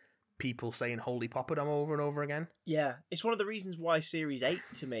like people saying holy popperdom over and over again. Yeah. It's one of the reasons why Series 8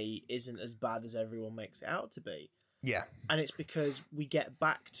 to me isn't as bad as everyone makes it out to be. Yeah. And it's because we get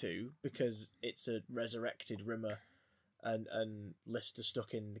back to, because it's a resurrected Rimmer and Lister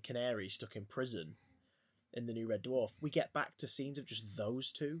stuck in the Canary, stuck in prison in the new Red Dwarf, we get back to scenes of just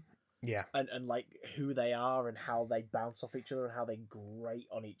those two. Yeah. And like who they are and how they bounce off each other and how they grate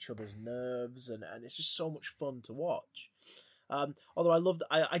on each other's nerves, and it's just so much fun to watch. Although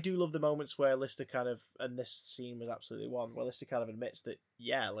I do love the moments where Lister kind of, and this scene was absolutely one, where Lister kind of admits that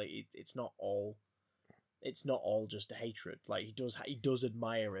like it's not all just hatred. Like he does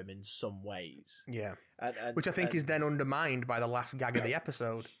admire him in some ways. Yeah. Which I think is then undermined by the last gag of the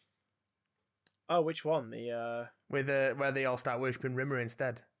episode. Oh, which one? The where they all start worshipping Rimmer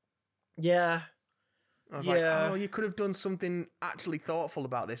instead. Yeah. I was like, oh, you could have done something actually thoughtful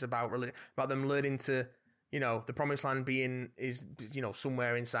about this, about them learning to, the promised land is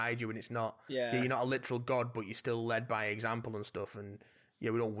somewhere inside you, and it's not, you're not a literal god, but you're still led by example and stuff, and we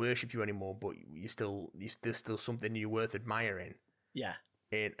don't worship you anymore, but there's still something you're worth admiring. Yeah.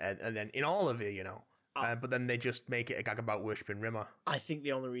 And then in all of it, but then they just make it a gag about worshipping Rimmer. I think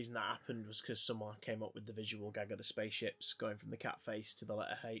the only reason that happened was because someone came up with the visual gag of the spaceships going from the cat face to the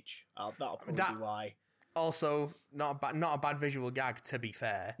letter H. That'll probably be why. Also, not a bad visual gag, to be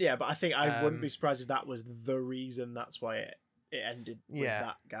fair. Yeah, but I think I wouldn't be surprised if that was the reason. That's why it ended with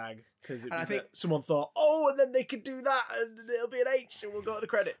that gag, because I think someone thought, and then they could do that, and it'll be an H, and we'll go to the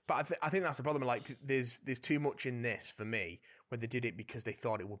credits. But I think that's the problem. Like, there's too much in this for me, where they did it because they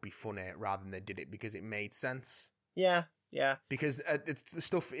thought it would be funny, rather than they did it because it made sense. Yeah. Because it's the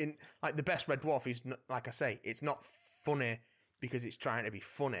stuff in, like, the best Red Dwarf is, like I say, it's not funny because it's trying to be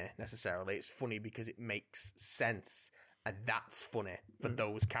funny necessarily. It's funny because it makes sense, and that's funny for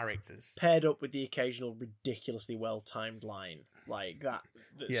those characters. Paired up with the occasional ridiculously well-timed line like that.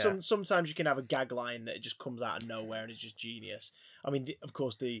 Yeah. Sometimes you can have a gag line that just comes out of nowhere and is just genius. I mean, of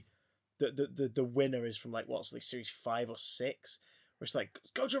course, the winner is from like series 5 or 6, where it's like,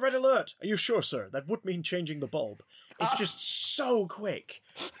 go to red alert. Are you sure, sir? That would mean changing the bulb. It's just so quick,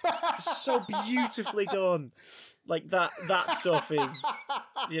 so beautifully done. Like that stuff is,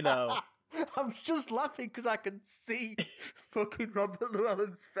 you know. I'm just laughing because I can see fucking Robert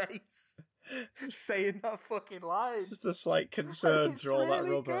Llewellyn's face saying that fucking line. Just a slight concern through all that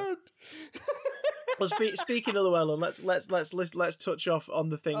rubber. Good. Well, speaking of Llewellyn, let's touch off on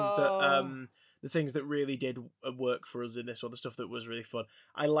the things that really did work for us in this one. The stuff that was really fun.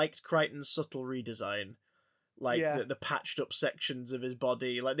 I liked Crichton's subtle redesign. Like the patched up sections of his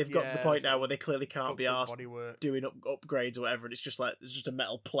body, like they've got to the point now where they clearly can't be asked doing upgrades or whatever. And it's just like there's just a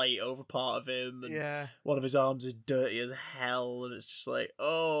metal plate over part of him, and one of his arms is dirty as hell, and it's just like,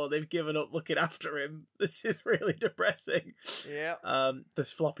 oh, they've given up looking after him. This is really depressing. Yeah. The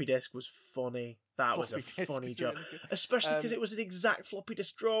floppy disk was funny. That was a funny job, especially because it was an exact floppy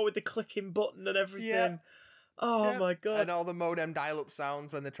disk drawer with the clicking button and everything. Yeah. Oh my god! And all the modem dial-up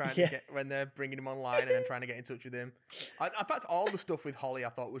sounds when they're trying to when they're bringing him online and then trying to get in touch with him. In fact, all the stuff with Holly I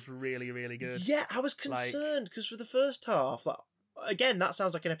thought was really, really good. Yeah, I was concerned because for the first half, again, that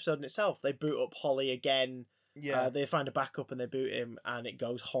sounds like an episode in itself. They boot up Holly again. Yeah, they find a backup and they boot him, and it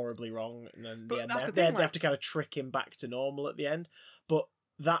goes horribly wrong. And then they have to kind of trick him back to normal at the end. But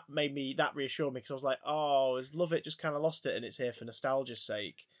that reassured me because I was like, oh, is Love It just kind of lost it and it's here for nostalgia's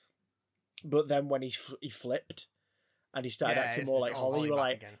sake? But then when he flipped and he started acting more like Holly, you were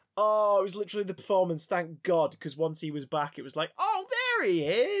like, again. Oh, it was literally the performance, thank God, because once he was back, it was like, oh, there he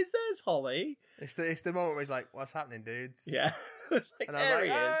is, there's Holly. It's the moment where he's like, what's happening, dudes? Yeah. It's like, and I was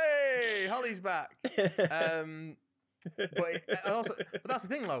like, hey, Holly's back. But that's the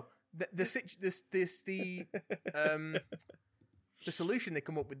thing, though. The solution they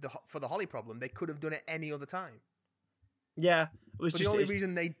come up with for the Holly problem, they could have done it any other time. Yeah. But the only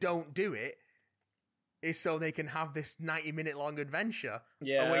reason they don't do it is so they can have this 90-minute long adventure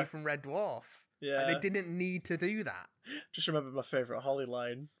away from Red Dwarf. Yeah. They didn't need to do that. Just remember my favourite Holly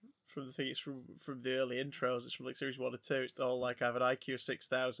line from the thing. It's from the early intros. It's from like series 1 or 2. It's the whole like, I have an IQ of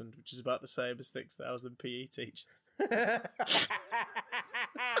 6,000, which is about the same as 6,000 PE teachers.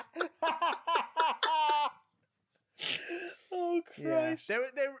 Oh Christ! Yeah.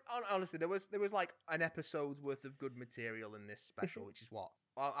 Honestly, there was like an episode's worth of good material in this special, which is what?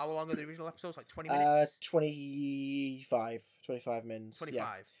 How long are the original episodes? Like 20 minutes? 25 minutes.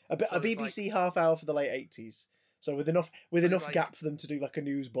 25. Yeah. A BBC half hour for the late 80s. So with enough gap for them to do like a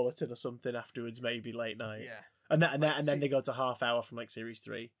news bulletin or something afterwards, maybe late night. Yeah. And then they go to half hour from like series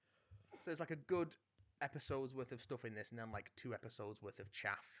 3. So it's like a good episode's worth of stuff in this, and then like 2 episodes worth of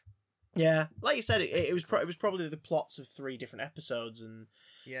chaff. Yeah, like you said, it was probably the plots of 3 different episodes, and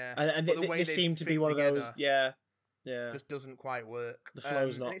they seem to be one of those. Yeah, just doesn't quite work. The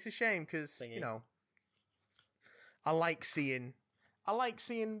flow's not. And it's a shame because I like seeing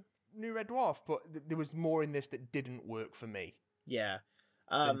New Red Dwarf, but there was more in this that didn't work for me. Yeah,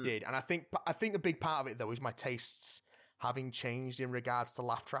 than did, and I think a big part of it though is my tastes having changed in regards to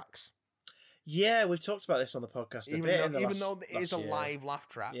laugh tracks. Yeah, we've talked about this on the podcast even though it is a live laugh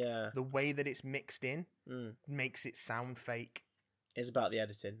track, the way that it's mixed in makes it sound fake. It's about the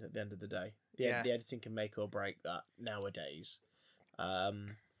editing at the end of the day. The editing can make or break that nowadays.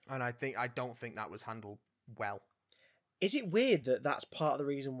 And I don't think that was handled well. Is it weird that that's part of the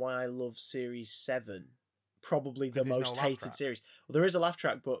reason why I love Series 7? Probably the most hated series. Well, there is a laugh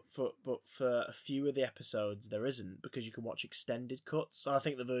track, but for a few of the episodes there isn't, because you can watch extended cuts. And I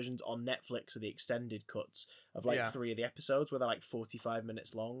think the versions on Netflix are the extended cuts of 3 of the episodes where they're like 45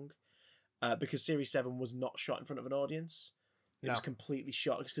 minutes long. Because Series 7 was not shot in front of an audience. It was completely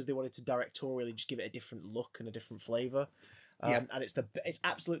shot because they wanted to directorially just give it a different look and a different flavour. And it's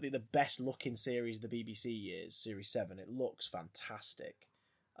absolutely the best looking series of the BBC years, Series 7. It looks fantastic.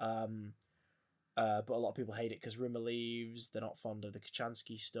 But a lot of people hate it because Rimmer leaves. They're not fond of the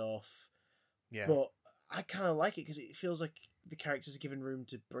Kochanski stuff. Yeah. But I kind of like it because it feels like the characters are given room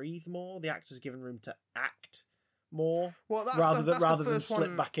to breathe more. The actors are given room to act more. Well, rather than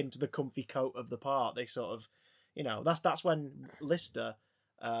slip back into the comfy coat of the part. They sort of, that's when Lister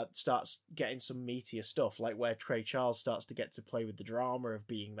starts getting some meatier stuff, like where Trey Charles starts to get to play with the drama of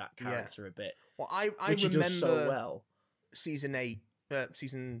being that character a bit. Well, I which remember he does so well.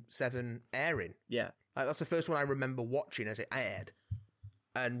 Season 7 airing. Yeah. That's the first one I remember watching as it aired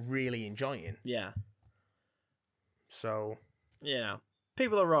and really enjoying. Yeah. So, you know,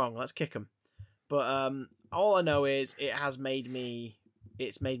 people are wrong. Let's kick them. But all I know is it's made me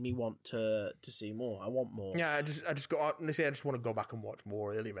want to see more. I want more. Yeah, I just want to go back and watch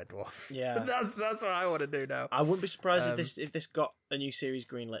more Early Red Dwarf. Yeah. that's what I want to do now. I wouldn't be surprised if this got a new series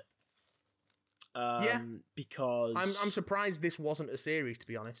greenlit. Because I'm surprised this wasn't a series, to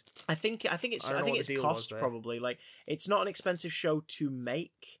be honest. I think it's cost probably. Like, it's not an expensive show to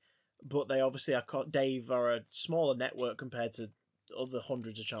make, but they obviously Dave are a smaller network compared to other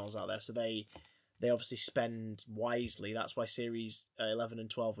hundreds of channels out there, so they obviously spend wisely. That's why series 11 and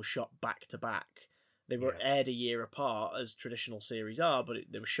 12 were shot back to back. They were aired a year apart, as traditional series are, but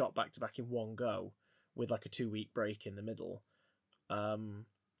they were shot back to back in one go with like a 2-week break in the middle. And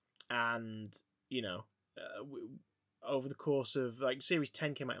you know, over the course of like series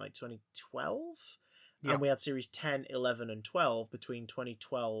 10 came out in like 2012, and we had series 10, 11, and 12 between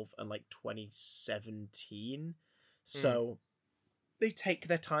 2012 and like 2017. So they take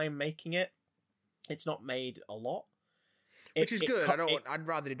their time making it. It's not made a lot, which is good. I'd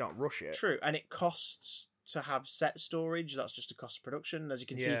rather they not rush it. True, and it costs to have set storage. That's just a cost of production, as you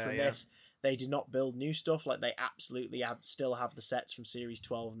can see from this. They did not build new stuff. Like, they absolutely still have the sets from series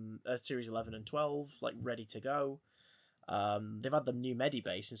 12 and series 11 and 12 like ready to go. They've had the new Medi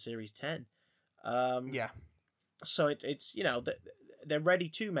base in series 10. So it's you know, they're ready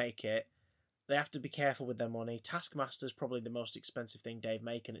to make it. They have to be careful with their money. Taskmaster's probably the most expensive thing Dave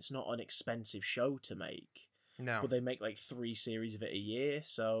make, and it's not an expensive show to make. No. But they make like 3 series of it a year,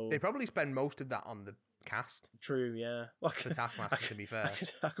 so... They probably spend most of that on the cast. True, yeah. Well, for Taskmaster, to be fair.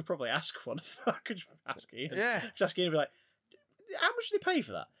 I could probably ask one. I could ask Ian. Yeah. Just ask Ian and be like, how much do they pay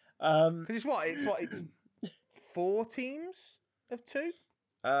for that? Because it's 4 teams of 2?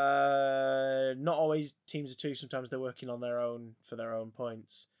 Not always teams of 2. Sometimes they're working on their own for their own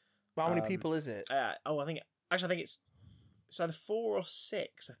points. Well, how many people is it? I think it's either 4 or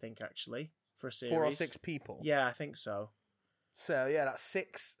 6. I think actually for a series. 4 or 6 people. Yeah, I think so. So yeah, that's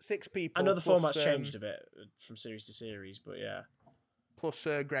six people. I know the format's changed a bit from series to series, but yeah. Plus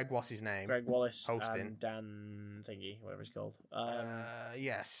Greg, what's his name? Greg Wallace hosting. And Dan Thingy, whatever he's called.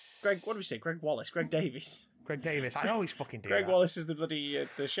 Yes. Greg, what did we say? Greg Wallace, Greg Davies. Greg Davis. I always fucking do Greg that. Wallace is the bloody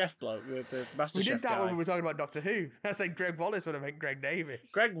the chef bloke, the master we chef did that guy. when we were talking about Doctor Who. I said Greg Wallace would have meant Greg Davis.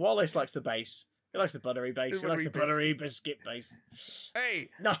 Greg Wallace likes the base. He likes the buttery base. He likes the buttery biscuit base. Hey,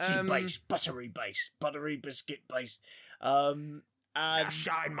 nutty base, buttery base, buttery biscuit base. Now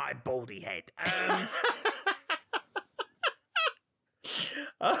shine my baldy head.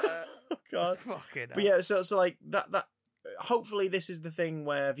 Oh God! Fucking but yeah, so like that. Hopefully, this is the thing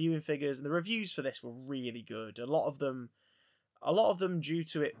where viewing figures and the reviews for this were really good. A lot of them due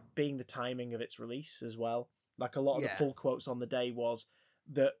to it being the timing of its release as well. Like, a lot of the pull quotes on the day was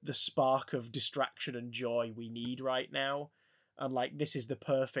the spark of distraction and joy we need right now, and like this is the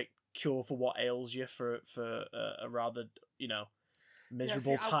perfect cure for what ails you for a rather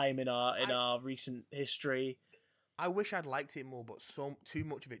miserable time in our recent history. I wish I'd liked it more, but too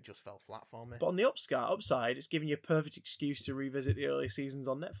much of it just fell flat for me. But on the upside, it's giving you a perfect excuse to revisit the early seasons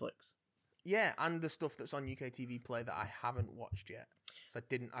on Netflix. Yeah, and the stuff that's on UK TV Play that I haven't watched yet. So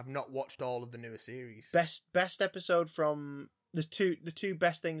I've not watched all of the newer series. Best episode from the two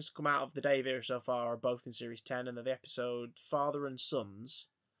best things to come out of the Dave era so far are both in series 10, and they're the episode Father and Sons,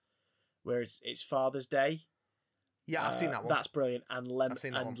 where it's Father's Day. Yeah, I've seen that one. That's brilliant. And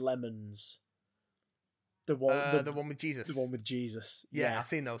Lemons. The one with Jesus. The one with Jesus. Yeah, I've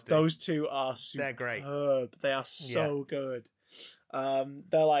seen those two. Those two are superb. They're great. They are so good.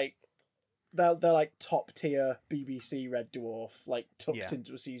 They're like top tier BBC Red Dwarf, like tucked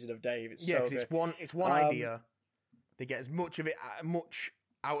into a season of Dave. It's so good. It's one idea. They get as much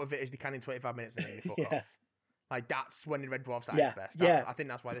out of it as they can in 25 minutes, and then they fuck off. Like, that's when the Red Dwarf's at its best. I think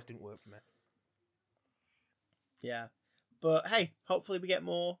that's why this didn't work for me. Yeah, but hey, hopefully we get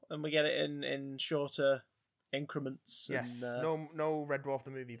more, and we get it in shorter increments. Yes, and, no Red Dwarf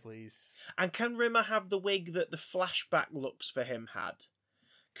the movie, please. And can Rimmer have the wig that the flashback looks for him had?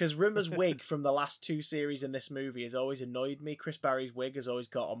 Because Rimmer's wig from the last 2 series in this movie has always annoyed me. Chris Barry's wig has always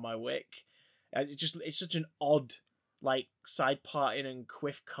got on my wick. It's such an odd, like, side parting and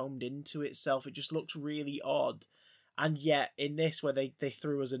quiff combed into itself. It just looks really odd. And yet, in this, where they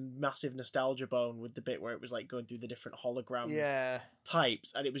threw us a massive nostalgia bone with the bit where it was like going through the different hologram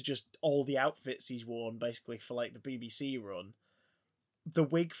types, and it was just all the outfits he's worn, basically, for like the BBC run. The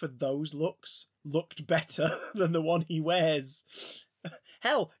wig for those looks looked better than the one he wears.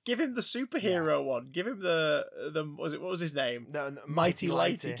 Hell, give him the superhero one. Give him the what was his name? The Mighty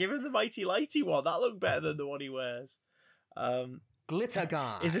Lighty. Give him the Mighty Lighty one. That looked better than the one he wears. Glitter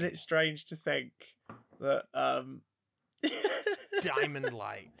guy. Isn't it strange to think that diamond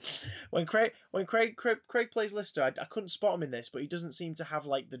light. When Craig plays Lister, I couldn't spot him in this, but he doesn't seem to have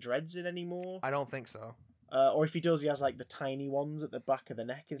like the dreads in anymore. I don't think so. Or if he does, he has like the tiny ones at the back of the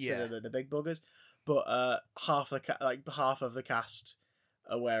neck instead of the big buggers. But half of the cast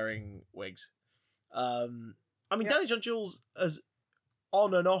are wearing wigs. I mean, Danny John Jules has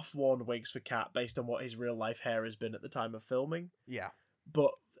on and off worn wigs for Cat based on what his real life hair has been at the time of filming. Yeah.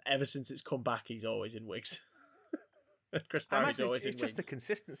 But ever since it's come back, he's always in wigs. Chris Barry's always in wigs. It's just a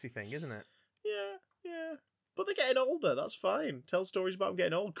consistency thing, isn't it? Yeah. But they're getting older. That's fine. Tell stories about them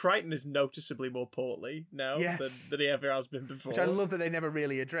getting old. Crichton is noticeably more portly now than he ever has been before. Which I love that they never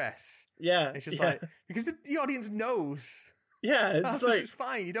really address. Yeah. It's just like, because the audience knows. Yeah, it's like, it's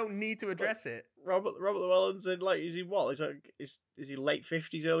fine. You don't need to address it. Robert Llewellyn's in, like, is he what? Is like, is he late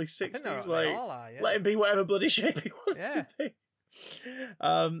 50s, early 60s? Like, they all are, yeah. Let him be whatever bloody shape he wants to be.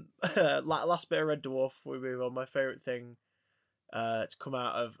 Last bit of Red Dwarf. We move on. My favourite thing to come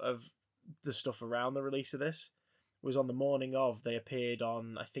out of the stuff around the release of this was on the morning of. They appeared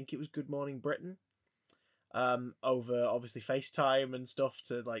on, I think it was Good Morning Britain, over obviously FaceTime and stuff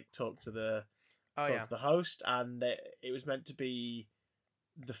to like talk to the host, and it was meant to be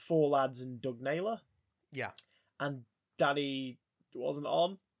the four lads and Doug Naylor. Yeah. And Danny wasn't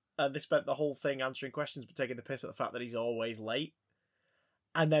on, and they spent the whole thing answering questions but taking the piss at the fact that he's always late.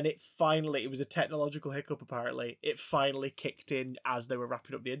 And then it was a technological hiccup apparently. It finally kicked in as they were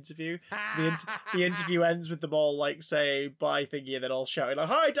wrapping up the interview. So the interview ends with them all like saying bye thingy and then all shouting like,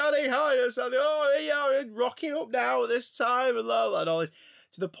 "Hi Danny, hi, oh yeah, rocking up now at this time," and all this.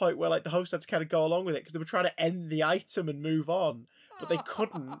 To the point where like the host had to kind of go along with it because they were trying to end the item and move on, but they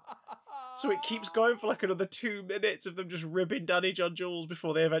couldn't. So it keeps going for like another 2 minutes of them just ribbing Danny John Jules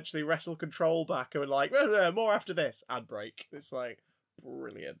before they eventually wrestle Control back and like, more after this. Ad break. It's like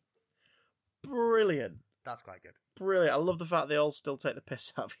brilliant. That's quite good. Brilliant. I love the fact they all still take the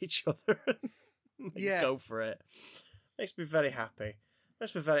piss out of each other and go for it. Makes me very happy.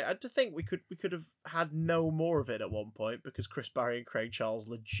 I to think we could have had no more of it at one point because Chris Barry and Craig Charles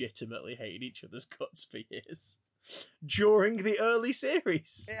legitimately hated each other's guts for years during the early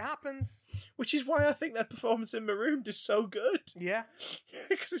series. It happens. Which is why I think their performance in Marooned is so good. Yeah.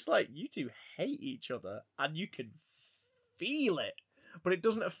 Because it's like, you two hate each other and you can feel it, but it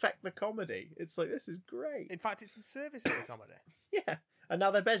doesn't affect the comedy. It's like, this is great. In fact, it's in service of the comedy. Yeah. And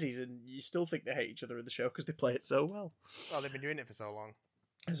now they're bezies and you still think they hate each other in the show because they play it so well. Well, they've been doing it for so long.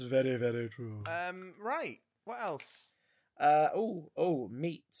 It's very, very true. Right. What else?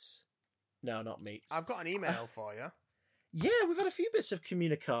 Meats. No, not meats. I've got an email for you. Yeah, we've had a few bits of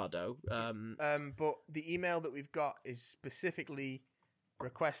communicado. But the email that we've got is specifically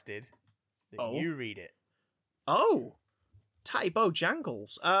requested that you read it. Oh, Tatty Bo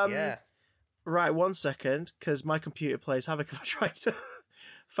Jangles. Yeah. Right, 1 second, because my computer plays havoc if I try to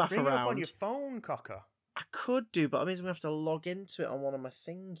faff Bring around. It up on your phone, cocker. I could do, but that means I'm going to have to log into it on one of my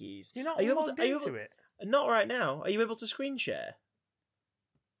thingies. You're not logged into it? Not right now. Are you able to screen share?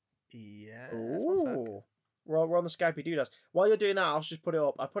 Yeah. Ooh. We're on the Skypey Doodads. While you're doing that, I'll just put it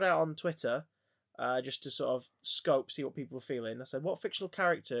up. I put it out on Twitter, just to sort of scope, see what people are feeling. I said, what fictional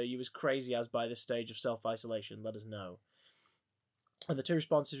character are you as crazy as by this stage of self-isolation? Let us know. And the two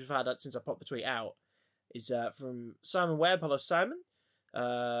responses we've had since I popped the tweet out is from Simon Webb. Hello, Simon.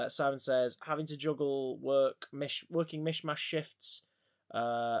 Simon says, having to juggle working mishmash shifts,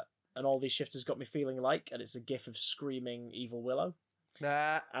 and all these shifts has got me feeling like, and it's a gif of screaming Evil Willow.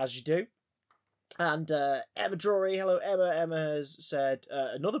 As you do. And Emma Drury, hello Emma. Emma has said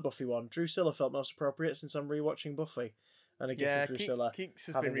another Buffy one. Drusilla felt most appropriate since I'm rewatching Buffy. And a gif of Drusilla. Keeks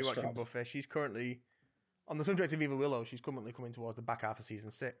has been rewatching Buffy. She's currently, on the subject of Evil Willow, she's currently coming towards the back half of season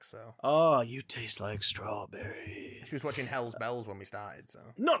 6. So. Oh, you taste like strawberry. She was watching Hell's Bells when we started. So.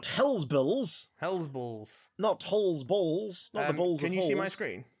 Not Hell's Bells. Hell's Bulls. Not Hull's Balls. Not the Bulls of Can you see my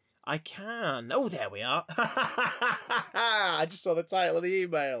screen? I can. Oh, there we are. I just saw the title of the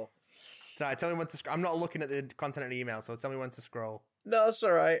email. Right, tell me when to scroll. I'm not looking at the content of the email, so tell me when to scroll. No, that's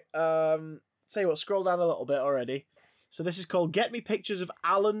all right. Tell you what, scroll down a little bit already. So this is called Get Me Pictures of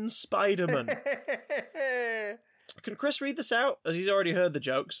Alan Spiderman. Can Chris read this out? As he's already heard the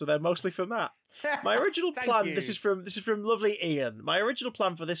jokes, so they're mostly for Matt. My original plan. This is from lovely Ian. My original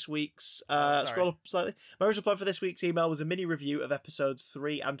plan for this week's scroll up slightly. My original plan for this week's email was a mini review of episodes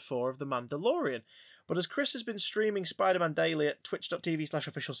 3 and 4 of The Mandalorian. But as Chris has been streaming Spider-Man daily at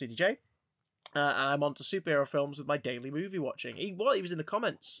twitch.tv/officialcdj, and I'm on to superhero films with my daily movie watching. He was in the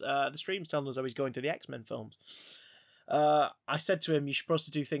comments, the streams telling us how he's going through the X-Men films. I said to him, you're supposed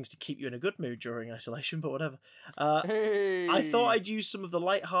to do things to keep you in a good mood during isolation, but whatever. I thought I'd use some of the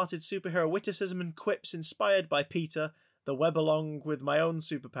light-hearted superhero witticism and quips inspired by Peter the web along with my own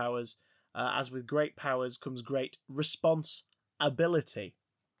superpowers. As with great powers comes great responsibility.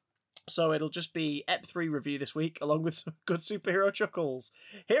 So it'll just be Ep 3 review this week, along with some good superhero chuckles.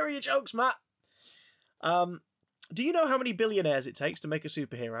 Here are your jokes, Matt. Do you know how many billionaires it takes to make a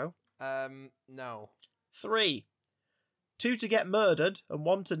superhero? No. 3. 2 to get murdered, and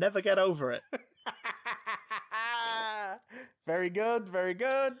 1 to never get over it. Very good, very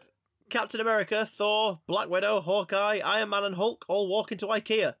good. Captain America, Thor, Black Widow, Hawkeye, Iron Man and Hulk all walk into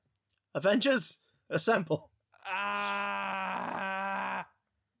IKEA. Avengers, assemble.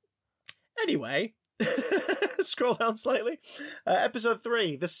 Anyway, scroll down slightly. Episode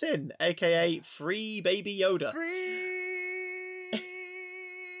 3, The Sin, aka Free Baby Yoda. Free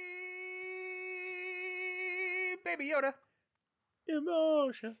Baby Yoda.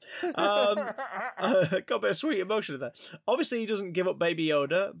 Emotion. Got a bit of sweet emotion in there. Obviously, he doesn't give up Baby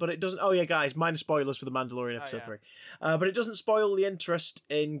Yoda, but it doesn't. Oh yeah, guys, minor spoilers for The Mandalorian episode 3. But it doesn't spoil the interest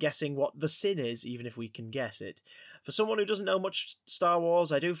in guessing what the sin is, even if we can guess it. For someone who doesn't know much Star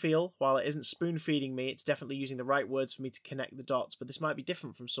Wars, I do feel, while it isn't spoon feeding me, it's definitely using the right words for me to connect the dots. But this might be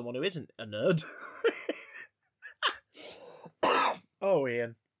different from someone who isn't a nerd. Oh,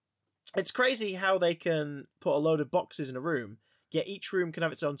 Ian. It's crazy how they can put a load of boxes in a room, yet each room can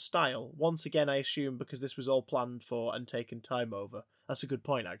have its own style. Once again, I assume because this was all planned for and taken time over. That's a good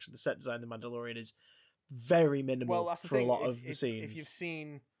point, actually. The set design of The Mandalorian is very minimal for a lot of the scenes. If you've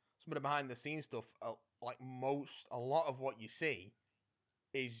seen some of the behind-the-scenes stuff, a lot of what you see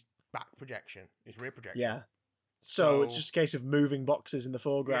is back projection, is rear projection. Yeah. So it's just a case of moving boxes in the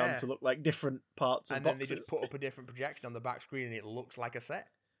foreground to look like different parts of boxes. And then they just put up a different projection on the back screen and it looks like a set.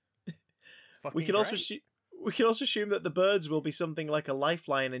 We can also assume that the birds will be something like a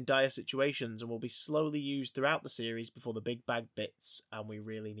lifeline in dire situations and will be slowly used throughout the series before the big bag bits, and we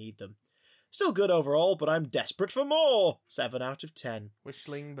really need them. Still good overall, but I'm desperate for more. 7 out of 10. With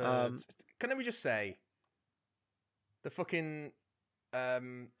sling birds. Can we just say, the fucking, I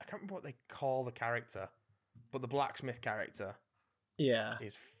can't remember what they call the character, but the blacksmith character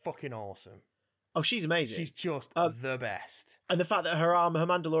is fucking awesome. Oh, she's amazing. She's just the best. And the fact that her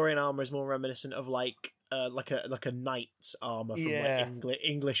Mandalorian armor is more reminiscent of like a knight's armor from like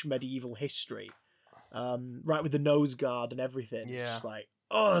English medieval history, right with the nose guard and everything. It's just like,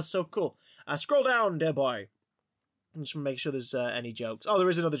 oh, that's so cool. Scroll down, dear boy. I'm just make sure there's any jokes. Oh, there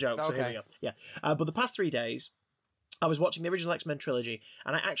is another joke. So here we go. Yeah, but the past 3 days, I was watching the original X-Men trilogy,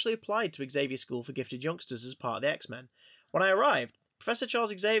 and I actually applied to Xavier School for Gifted Youngsters as part of the X-Men. When I arrived, Professor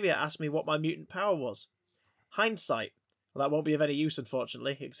Charles Xavier asked me what my mutant power was. Hindsight. Well, that won't be of any use,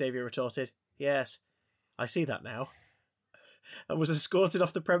 unfortunately, Xavier retorted. Yes, I see that now. And was escorted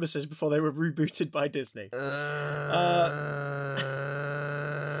off the premises before they were rebooted by Disney.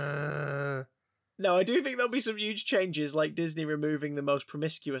 No, I do think there'll be some huge changes, like Disney removing the most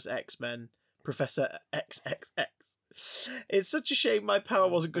promiscuous X-Men, Professor XXX. It's such a shame my power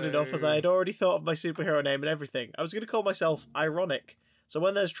wasn't good enough, as I had already thought of my superhero name and everything. I was going to call myself Ironic, so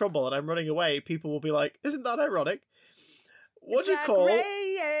when there's trouble and I'm running away, people will be like, isn't that ironic? What do you call...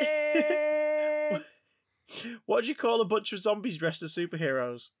 What do you call a bunch of zombies dressed as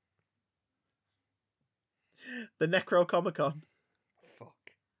superheroes? The Necronomicon.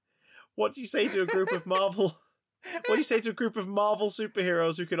 Fuck. What do you say to a group of Marvel... What do you say to a group of Marvel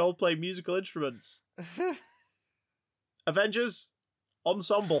superheroes who can all play musical instruments? Avengers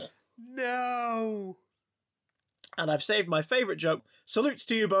Ensemble. No. And I've saved my favourite joke. Salutes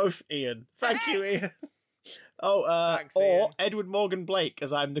to you both, Ian. Thank you, Ian. Thanks, or Ian. Edward Morgan Blake,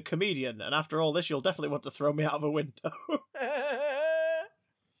 as I'm the comedian, and after all this, you'll definitely want to throw me out of a window.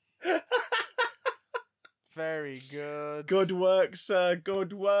 Very good. Good work, sir.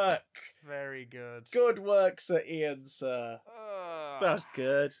 Good work. Very good. Good work, Sir Ian, sir. That's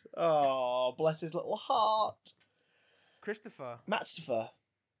good. Oh, bless his little heart. Christopher. Mattstopher.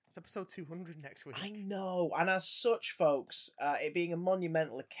 It's episode 200 next week. I know, and as such, folks, it being a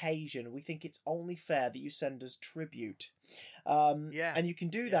monumental occasion, we think it's only fair that you send us tribute. And you can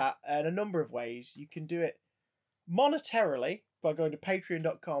do that in a number of ways. You can do it monetarily by going to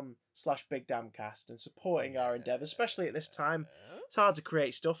patreon.com/bigdamcast and supporting our endeavours, especially at this time. It's hard to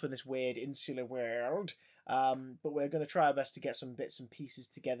create stuff in this weird insular world, but we're going to try our best to get some bits and pieces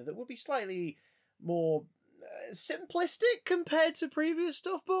together that will be slightly more simplistic compared to previous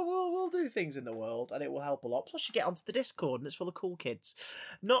stuff, but we'll do things in the world and it will help a lot. Plus you get onto the Discord and it's full of cool kids.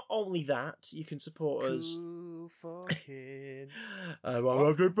 Not only that, you can support us. Cool for kids.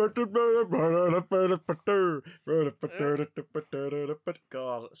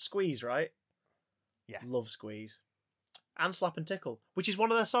 God, Squeeze, right? Yeah. Love Squeeze. And Slap and Tickle, which is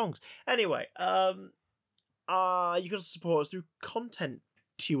one of their songs. Anyway, You can also support us through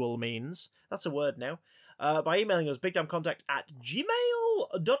contentual means. That's a word now. By emailing us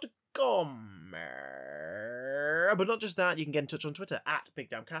bigdamcontact@gmail.com. But not just that, you can get in touch on Twitter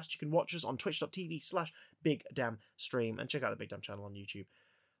 @BigDamnCast. You can watch us on twitch.tv/BigDamnStream and check out the Big Damn channel on YouTube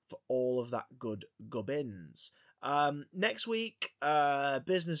for all of that good gubbins. Next week,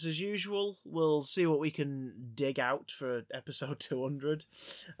 business as usual. We'll see what we can dig out for episode 200.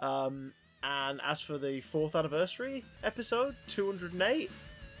 And as for the 4th anniversary episode, 208,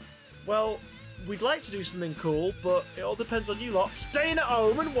 well, we'd like to do something cool, but it all depends on you lot staying at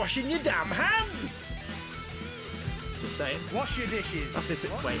home and washing your damn hands. Just saying. Wash your dishes. That's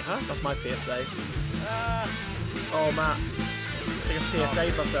That's my PSA. Oh, Matt. I think I've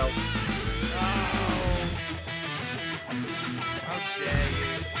PSA'd myself. How dare you?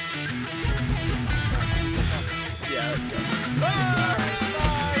 Yeah, let's go.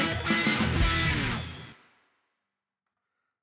 Bye!